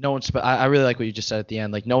no one's I really like what you just said at the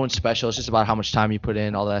end. Like no one's special. It's just about how much time you put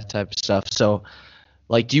in, all that type of stuff. So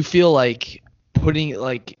like, do you feel like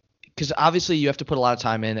because obviously you have to put a lot of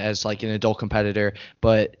time in as like an adult competitor,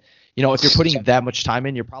 but if you're putting that much time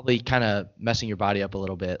in, you're probably kind of messing your body up a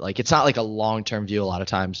little bit. Like it's not like a long-term view a lot of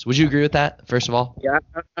times. Would you agree with that, first of all? Yeah,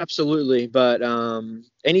 absolutely. But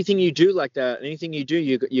anything you do like that, anything you do,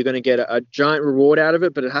 you're going to get a giant reward out of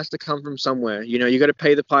it, but it has to come from somewhere. You got to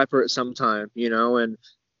pay the piper at some time, and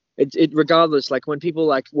it regardless, like when people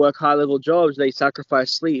like work high level jobs, they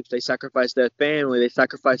sacrifice sleep, they sacrifice their family, they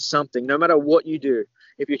sacrifice something, no matter what you do.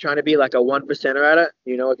 If you're trying to be like a 1%er at it,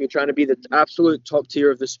 if you're trying to be the absolute top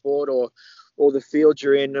tier of the sport or the field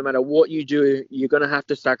you're in, no matter what you do, you're going to have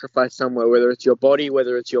to sacrifice somewhere, whether it's your body,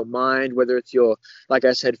 whether it's your mind, whether it's your, like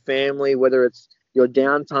I said, family, whether it's your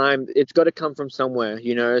downtime. It's got to come from somewhere,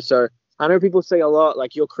 So I know people say a lot,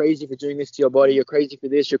 like, you're crazy for doing this to your body, you're crazy for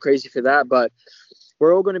this, you're crazy for that, but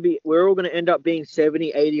we're all going to end up being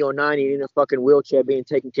 70, 80, or 90 in a fucking wheelchair being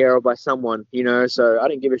taken care of by someone, So I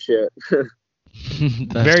didn't give a shit.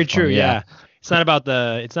 Very true. Yeah. It's not about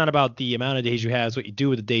the amount of days you have. It's what you do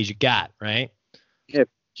with the days you got. Right. Yeah.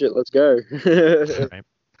 Shit. Let's go. Right.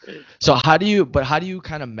 So how do you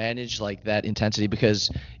kind of manage like that intensity? Because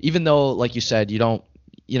even though, like you said,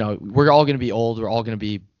 we're all going to be old, we're all going to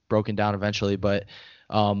be broken down eventually, but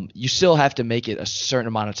you still have to make it a certain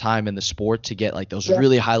amount of time in the sport to get like those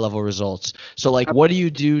really high level results. So like, what do you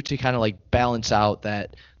do to kind of like balance out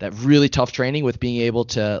that really tough training with being able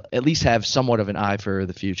to at least have somewhat of an eye for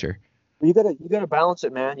the future? You gotta balance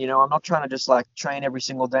it, man. I'm not trying to just like train every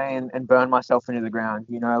single day and burn myself into the ground.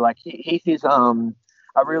 Like Heath is a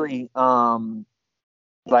really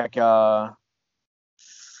like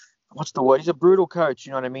what's the word? He's a brutal coach.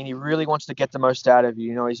 You know what I mean? He really wants to get the most out of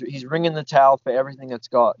you. He's wringing the towel for everything that's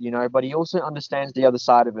got. But he also understands the other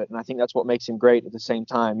side of it, and I think that's what makes him great at the same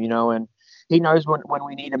time. And he knows when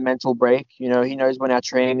we need a mental break. He knows when our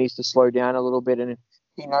training needs to slow down a little bit, and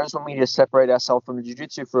he knows when we need to separate ourselves from the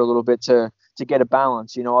jiu-jitsu for a little bit to get a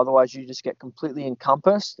balance. Otherwise you just get completely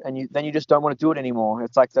encompassed, and then you just don't want to do it anymore.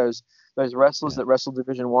 It's like those wrestlers that wrestle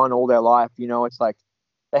Division 1 all their life. It's like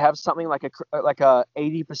they have something like a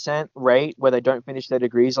 80% rate where they don't finish their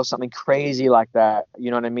degrees or something crazy like that. You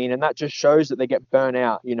know what I mean? And that just shows that they get burnt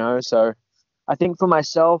out. So I think for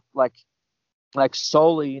myself, like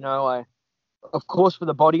solely, of course, for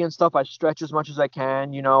the body and stuff, I stretch as much as I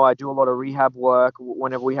can. I do a lot of rehab work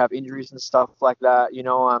whenever we have injuries and stuff like that.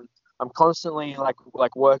 I'm constantly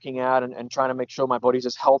like working out and trying to make sure my body's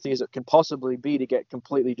as healthy as it can possibly be to get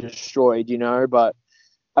completely destroyed, But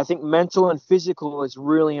I think mental and physical is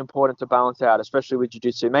really important to balance out, especially with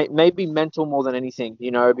jiu-jitsu. Maybe mental more than anything,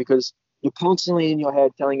 because you're constantly in your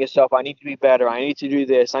head telling yourself, I need to be better, I need to do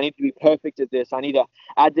this, I need to be perfect at this, I need to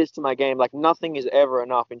add this to my game. Like nothing is ever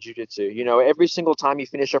enough in jiu-jitsu. Every single time you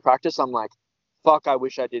finish a practice, I'm like, fuck, I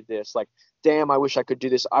wish I did this. Like, damn, I wish I could do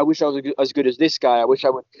this. I wish I was as good as this guy. I wish I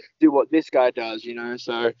would do what this guy does,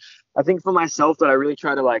 So I think for myself that I really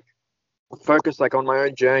try to like focus like on my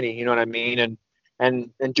own journey, you know what I mean? And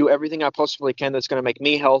do everything I possibly can that's going to make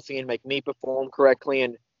me healthy and make me perform correctly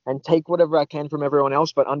and take whatever I can from everyone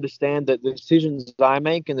else, but understand that the decisions I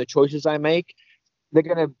make and the choices I make, they're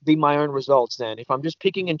going to be my own results then. If I'm just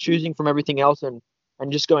picking and choosing from everything else and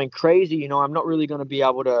just going crazy, I'm not really going to be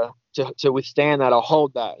able to withstand that or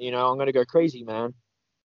hold that, I'm going to go crazy, man.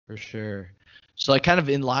 For sure. So like kind of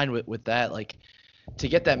in line with that, like to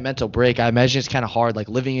get that mental break, I imagine it's kind of hard, like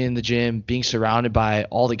living in the gym, being surrounded by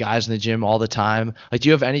all the guys in the gym all the time. Like, do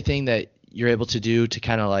you have anything that you're able to do to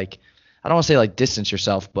kind of like, I don't want to say like distance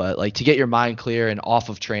yourself, but like to get your mind clear and off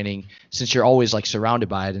of training, since you're always like surrounded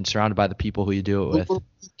by it and surrounded by the people who you do it with?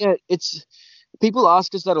 Yeah, people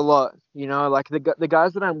ask us that a lot, like the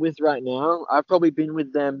guys that I'm with right now, I've probably been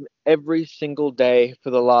with them every single day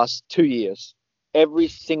for the last 2 years. Every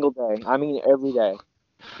single day. I mean, every day.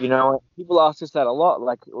 People ask us that a lot.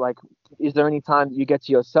 Like, is there any time that you get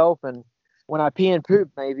to yourself? And when I pee and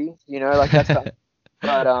poop, maybe, like that's.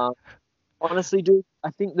 But honestly, dude,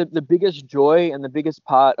 I think the biggest joy and the biggest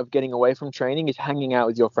part of getting away from training is hanging out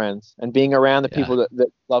with your friends and being around the people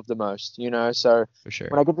that love the most. So for sure.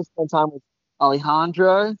 When I get to spend time with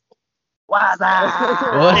Alejandro. What's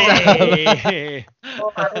up? Hey.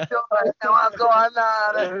 What's going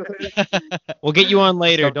on? We'll get you on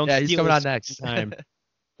later. Don't he's coming on next time.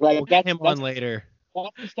 Like, we'll get him on later. That's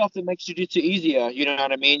the stuff that makes jiu-jitsu easier. You know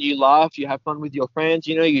what I mean? You laugh, you have fun with your friends,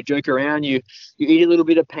 you joke around, you eat a little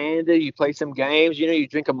bit of panda, you play some games, you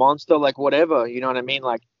drink a Monster, like whatever. You know what I mean?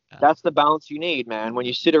 Like, that's the balance you need, man. When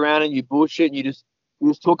you sit around and you bullshit and you just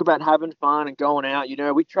talk about having fun and going out,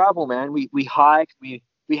 we travel, man. We hike, we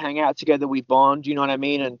hang out together, we bond, you know what I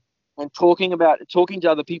mean? And talking to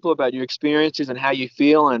other people about your experiences and how you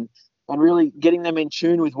feel and and really getting them in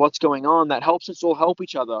tune with what's going on, that helps us all help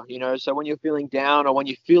each other, you know. So when you're feeling down or when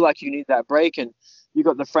you feel like you need that break and you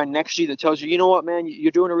got the friend next to you that tells you, you know what, man,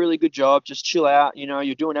 you're doing a really good job, just chill out, you know,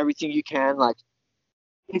 you're doing everything you can, like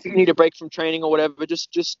if you need a break from training or whatever,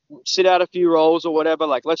 just sit out a few rolls or whatever,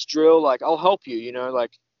 like let's drill, like I'll help you, you know,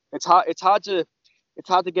 like it's hard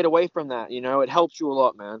to get away from that, you know. It helps you a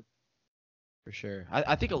lot, man. For sure.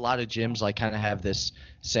 I think a lot of gyms like kind of have this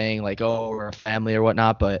saying like, oh, we're a family or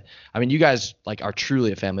whatnot. But I mean, you guys like are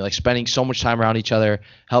truly a family, like spending so much time around each other,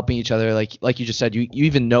 helping each other. Like you just said, you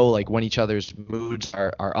even know like when each other's moods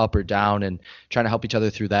are up or down and trying to help each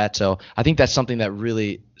other through that. So I think that's something that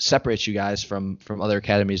really separates you guys from other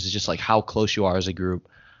academies, is just like how close you are as a group.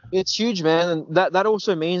 It's huge, man. And that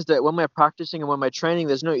also means that when we're practicing and when we're training,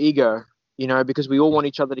 there's no ego, you know, because we all want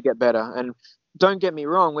each other to get better. And don't get me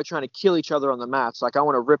wrong, we're trying to kill each other on the mats. Like I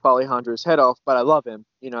want to rip Alejandro's head off, but I love him,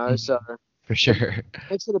 you know. So for sure, it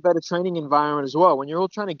makes it a better training environment as well. When you're all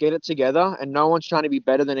trying to get it together and no one's trying to be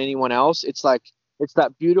better than anyone else, it's like it's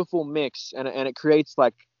that beautiful mix, and it creates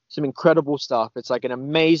like some incredible stuff. It's like an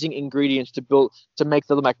amazing ingredients to make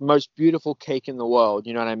the like most beautiful cake in the world.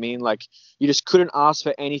 You know what I mean? Like you just couldn't ask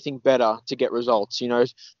for anything better to get results. You know,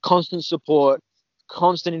 constant support,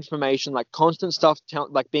 constant information, like constant stuff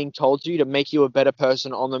like being told to you to make you a better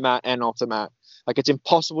person on the mat and off the mat. Like it's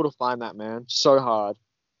impossible to find that, man. So hard.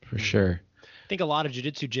 For sure. I think a lot of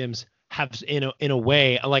jiu-jitsu gyms have in a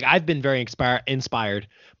way, like I've been very inspired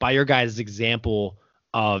by your guys' example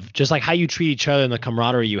of just like how you treat each other and the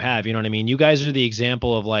camaraderie you have. You know what I mean? You guys are the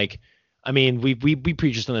example of like, I mean, we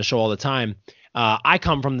preach this on the show all the time. I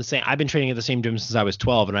come from I've been training at the same gym since I was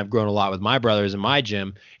 12, and I've grown a lot with my brothers in my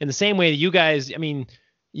gym. In the same way that you guys, I mean,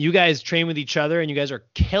 you guys train with each other and you guys are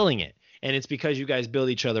killing it. And it's because you guys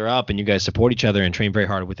build each other up and you guys support each other and train very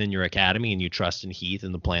hard within your academy, and you trust in Heath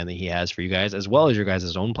and the plan that he has for you guys, as well as your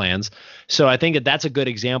guys' own plans. So I think that's a good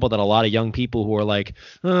example that a lot of young people who are like,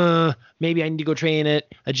 maybe I need to go train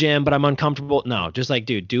at a gym, but I'm uncomfortable. No, just like,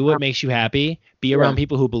 dude, do what makes you happy. Be around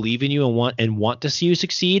people who believe in you and want to see you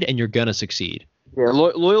succeed, and you're going to succeed. Yeah,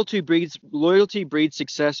 loyalty breeds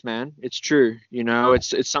success, man. It's true. You know,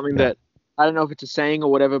 it's something that I don't know if it's a saying or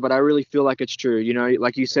whatever, but I really feel like it's true. You know,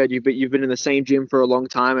 like you said, you've been in the same gym for a long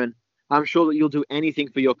time, and I'm sure that you'll do anything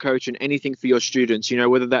for your coach and anything for your students, you know,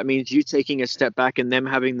 whether that means you taking a step back and them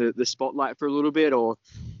having the spotlight for a little bit, or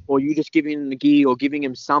you just giving them the gi or giving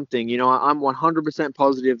him something. You know, I'm 100%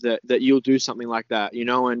 positive that you'll do something like that, you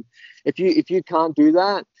know. And if you can't do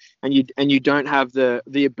that and you don't have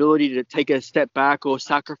the ability to take a step back or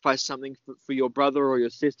sacrifice something for your brother or your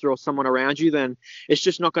sister or someone around you, then it's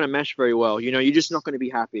just not going to mesh very well. You know, you're just not going to be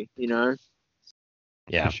happy, you know?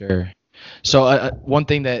 Yeah, for sure. So one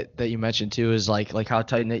thing that you mentioned too is like how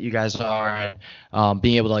tight knit you guys are, and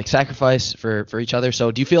being able to like sacrifice for each other.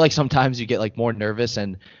 So do you feel like sometimes you get like more nervous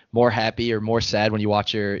and more happy or more sad when you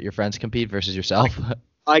watch your friends compete versus yourself?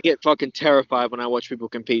 I get fucking terrified when I watch people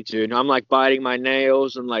compete, dude. I'm like biting my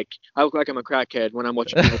nails and like I look like I'm a crackhead when I'm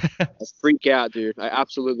watching people. I freak out, dude. I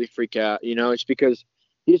absolutely freak out. You know, it's because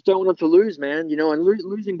you just don't want them to lose, man. You know, and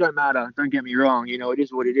losing don't matter. Don't get me wrong. You know, it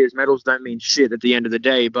is what it is. Medals don't mean shit at the end of the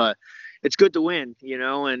day, but it's good to win, you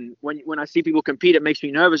know. And when I see people compete, it makes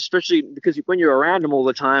me nervous, especially because when you're around them all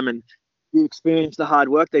the time and you experience the hard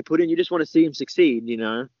work they put in, you just want to see them succeed, you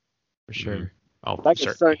know. For sure. Oh, I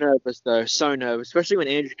get so nervous though, so nervous, especially when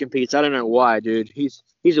Andrew competes. I don't know why, dude. He's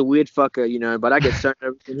a weird fucker, you know. But I get so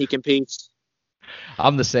nervous when he competes.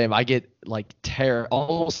 I'm the same. I get like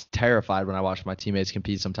almost terrified when I watch my teammates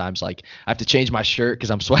compete sometimes. Like I have to change my shirt because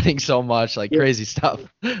I'm sweating so much, like crazy stuff.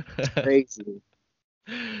 Crazy.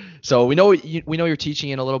 So we know you're teaching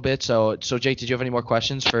in a little bit. So Jake, did you have any more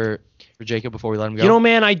questions for Jacob before we let him go? You know,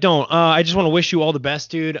 man, I don't. I just want to wish you all the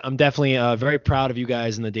best, dude. I'm definitely very proud of you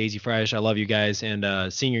guys and the Daisy Fresh. I love you guys,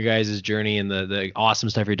 and seeing your guys' journey and the awesome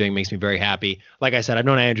stuff you're doing makes me very happy. Like I said, I've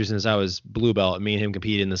known Andrew since I was blue belt. Me and him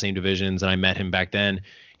competed in the same divisions, and I met him back then.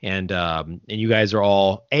 And you guys are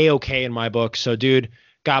all A-okay in my book. So, dude,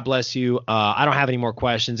 God bless you. I don't have any more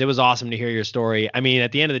questions. It was awesome to hear your story. I mean,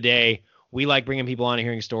 at the end of the day, we like bringing people on and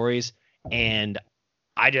hearing stories, and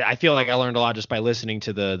I feel like I learned a lot just by listening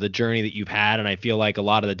to the journey that you've had, and I feel like a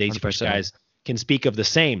lot of the Daisy Fresh guys can speak of the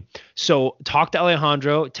same. So talk to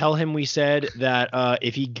Alejandro. Tell him we said that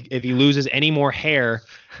if he loses any more hair,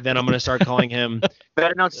 then I'm gonna start calling him.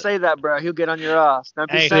 Better not say that, bro. He'll get on your ass. Don't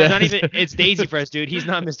be Hey, saying it's not even. It's Daisy Fresh, dude. He's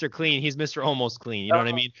not Mr. Clean. He's Mr. Almost Clean. You know what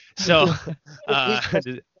I mean? So.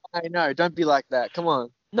 I know. Don't be like that. Come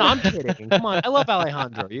on. No, I'm kidding. Come on. I love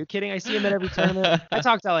Alejandro. Are you kidding? I see him at every tournament. I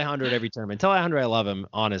talk to Alejandro at every tournament. Tell Alejandro I love him,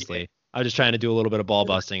 honestly. I was just trying to do a little bit of ball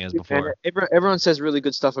busting as before. And everyone says really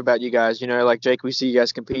good stuff about you guys. You know, like Jake, we see you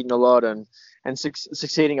guys competing a lot and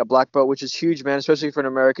succeeding at black belt, which is huge, man, especially for an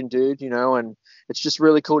American dude. You know, and it's just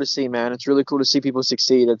really cool to see, man. It's really cool to see people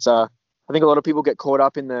succeed. It's I think a lot of people get caught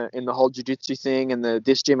up in the whole jiu-jitsu thing and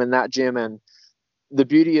this gym and that gym, and the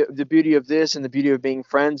beauty of this and the beauty of being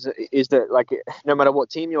friends is that, like, no matter what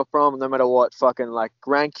team you're from, no matter what fucking like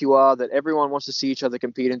rank you are, that everyone wants to see each other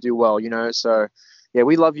compete and do well, you know. So yeah,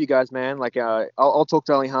 we love you guys, man. Like, I'll talk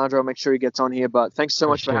to Alejandro, make sure he gets on here, but thanks so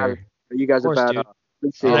much for having me. You guys are bad.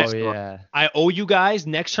 Yeah. I owe you guys.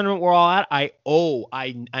 Next tournament we're all at,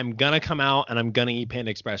 I'm gonna come out and I'm gonna eat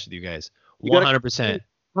Panda Express with you guys. 100%.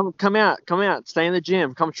 Come out, stay in the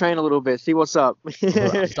gym, come train a little bit, see what's up.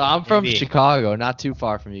 So I'm from Chicago, not too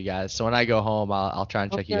far from you guys. So when I go home, I'll try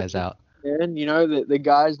and check you guys out. And you know, the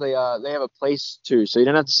guys, they have a place too, so you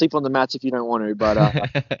don't have to sleep on the mats if you don't want to. But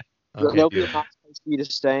there'll be a nice place for you to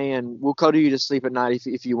stay, and we'll cuddle you to sleep at night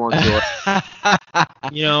if you want to.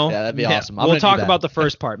 You know, yeah, that'd be awesome. We'll talk about the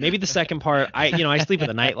first part, maybe the second part. I sleep with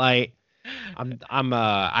a nightlight. I'm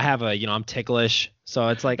ticklish, so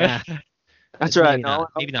it's like. That's right.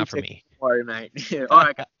 Maybe not for me. Sorry, mate. All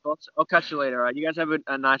right, guys. I'll catch you later. All right, you guys have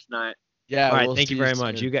a nice night. Yeah. All right. Thank you very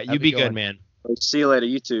much. You be good, man. See you later.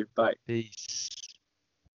 You too. Bye. Peace.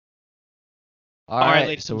 All right,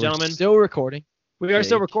 ladies and gentlemen. We're still recording. We are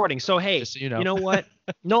still recording. So hey, so you know what?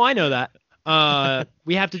 No, I know that.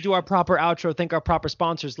 We have to do our proper outro. Thank our proper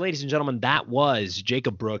sponsors. Ladies and gentlemen, that was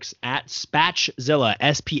Jakob Brooks at Spatchzilla,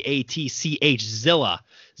 SPATCH Zilla,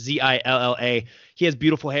 ZILLA. He has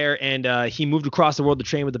beautiful hair, and he moved across the world to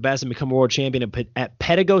train with the best and become a world champion at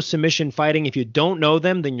Pedigo Submission Fighting. If you don't know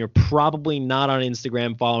them, then you're probably not on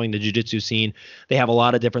Instagram following the jiu-jitsu scene. They have a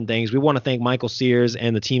lot of different things. We want to thank Michael Sears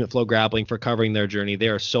and the team at Flow Grappling for covering their journey. They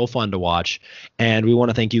are so fun to watch, and we want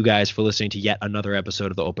to thank you guys for listening to yet another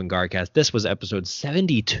episode of the Open GuardCast. This was episode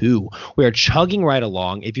 72. We are chugging right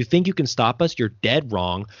along. If you think you can stop us, you're dead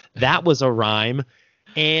wrong. That was a rhyme.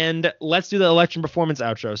 And let's do the election performance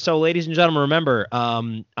outro. So, ladies and gentlemen, remember,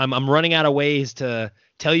 I'm running out of ways to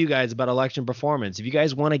tell you guys about election performance. If you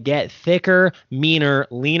guys want to get thicker, meaner,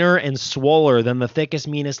 leaner, and swoller than the thickest,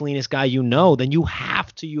 meanest, leanest guy you know, then you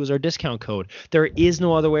have to use our discount code. There is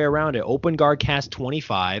no other way around it. Open GuardCast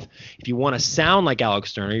 25. If you want to sound like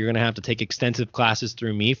Alex Turner, you're going to have to take extensive classes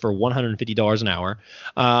through me for $150 an hour.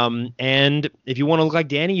 And if you want to look like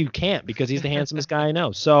Danny, you can't, because he's the handsomest guy I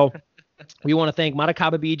know. So we want to thank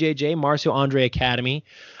Matakaba BJJ, Marcio Andre Academy,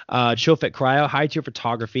 Chofet Cryo, High Tier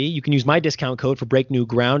Photography. You can use my discount code for Break New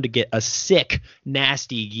Ground to get a sick,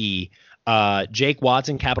 nasty gi. Jake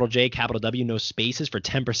Watson, capital J, capital W, no spaces, for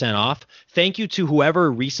 10% off. Thank you to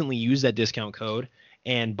whoever recently used that discount code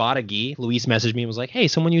and bought a gi. Luis messaged me and was like, hey,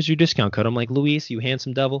 someone used your discount code. I'm like, Luis, you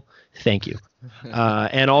handsome devil. Thank you.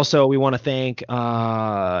 And also we want to thank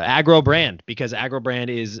Agro Brand, because Agro Brand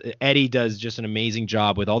Eddie does just an amazing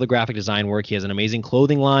job with all the graphic design work. He has an amazing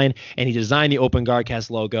clothing line, and he designed the Open GuardCast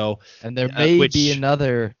logo. And there may be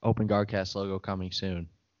another Open GuardCast logo coming soon.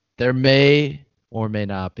 There may or may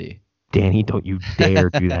not be. Danny, don't you dare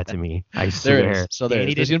do that to me. I swear. There is. So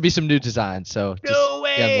there's going to be some new designs. So no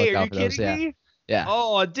way. Are you kidding me? Yeah.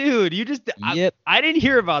 Oh, dude, you just yep. I didn't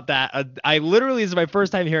hear about that. I literally, this is my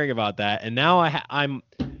first time hearing about that, and now I'm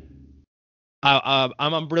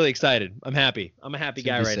really excited. I'm happy. I'm a happy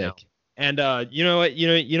guy right now. And you know what,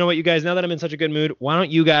 you guys, now that I'm in such a good mood, why don't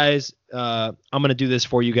you guys, I'm going to do this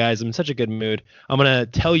for you guys. I'm in such a good mood. I'm going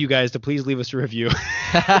to tell you guys to please leave us a review on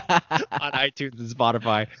iTunes and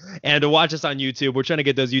Spotify, and to watch us on YouTube. We're trying to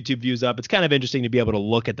get those YouTube views up. It's kind of interesting to be able to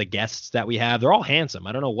look at the guests that we have. They're all handsome.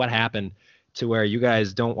 I don't know what happened to where you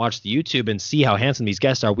guys don't watch the YouTube and see how handsome these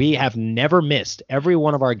guests are. We have never missed. Every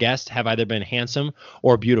one of our guests have either been handsome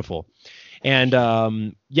or beautiful. And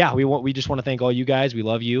we just want to thank all you guys. We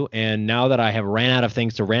love you. And now that I have ran out of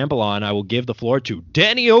things to ramble on, I will give the floor to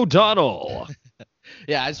Danny O'Donnell.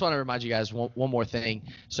 Yeah, I just want to remind you guys one more thing.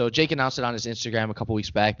 So Jake announced it on his Instagram a couple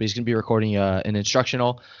weeks back, but he's going to be recording an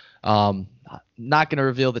instructional. Not going to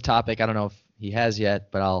reveal the topic. I don't know if he has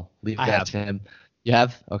yet, but I'll leave that to him. You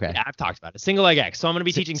have? Okay. Yeah, I've talked about it. Single leg X. So I'm going to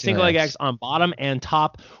be teaching single leg X on bottom and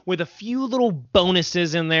top with a few little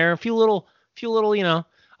bonuses in there. A few little, I'm going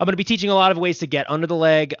to be teaching a lot of ways to get under the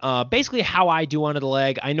leg. Basically how I do under the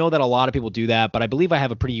leg. I know that a lot of people do that, but I believe I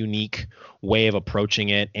have a pretty unique way of approaching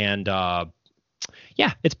it. And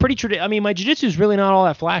it's pretty true. I mean, my jiu-jitsu is really not all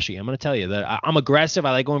that flashy. I'm going to tell you that I'm aggressive.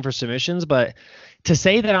 I like going for submissions, but to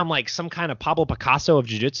say that I'm like some kind of Pablo Picasso of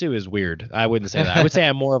jiu-jitsu is weird. I wouldn't say that. I would say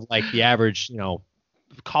I'm more of like the average,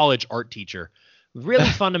 college art teacher. Really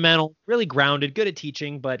fundamental, really grounded, good at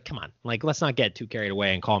teaching, but come on, like, let's not get too carried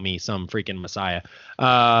away and call me some freaking messiah.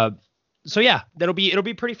 yeah, it'll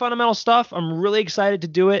be pretty fundamental stuff. I'm really excited to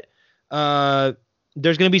do it.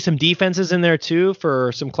 There's going to be some defenses in there too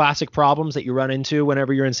for some classic problems that you run into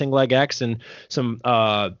whenever you're in single leg X, and some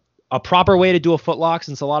a proper way to do a footlock,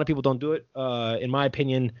 since a lot of people don't do it. In my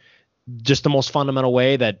opinion, just the most fundamental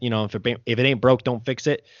way that, if it ain't broke, don't fix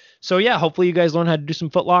it. So yeah, hopefully you guys learn how to do some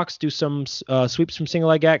footlocks, do some sweeps from single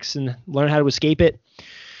leg X, and learn how to escape it.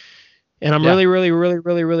 And I'm really, really, really,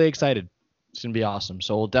 really, really excited. It's going to be awesome.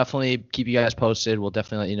 So we'll definitely keep you guys posted. We'll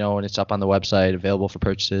definitely let you know when it's up on the website, available for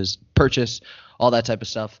purchase, all that type of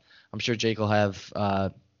stuff. I'm sure Jake will have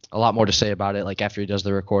a lot more to say about it, like after he does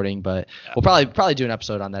the recording. But we'll probably do an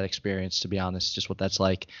episode on that experience, to be honest, just what that's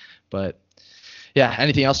like. But yeah,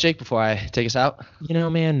 anything else, Jake, before I take us out?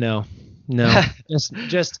 Man, no.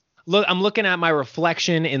 just look. I'm looking at my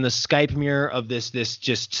reflection in the Skype mirror of this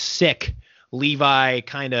just sick Levi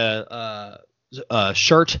kind of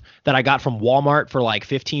shirt that I got from Walmart for like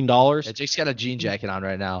 $15. Yeah, Jake's got a jean jacket on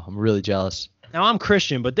right now. I'm really jealous. Now, I'm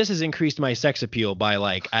Christian, but this has increased my sex appeal by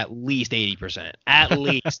like at least 80%, at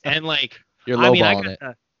least. And like, you're lowballing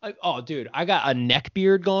it. Dude, I got a neck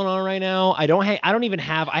beard going on right now. I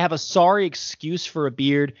have a sorry excuse for a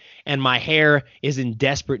beard, and my hair is in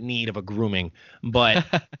desperate need of a grooming, but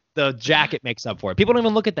the jacket makes up for it. People don't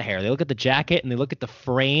even look at the hair. They look at the jacket, and they look at the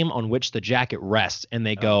frame on which the jacket rests, and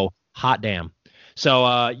they go, hot damn.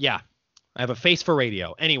 So, yeah, I have a face for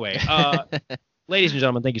radio. Anyway, ladies and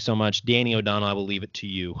gentlemen, thank you so much. Danny O'Donnell, I will leave it to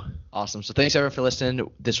you. Awesome. So thanks, everyone, for listening.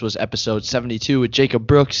 This was episode 72 with Jakob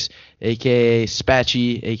Brooks, a.k.a.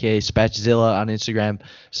 Spatchy, a.k.a. Spatchzilla on Instagram.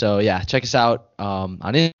 So, yeah, check us out on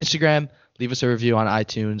Instagram. Leave us a review on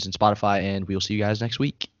iTunes and Spotify, and we will see you guys next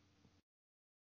week.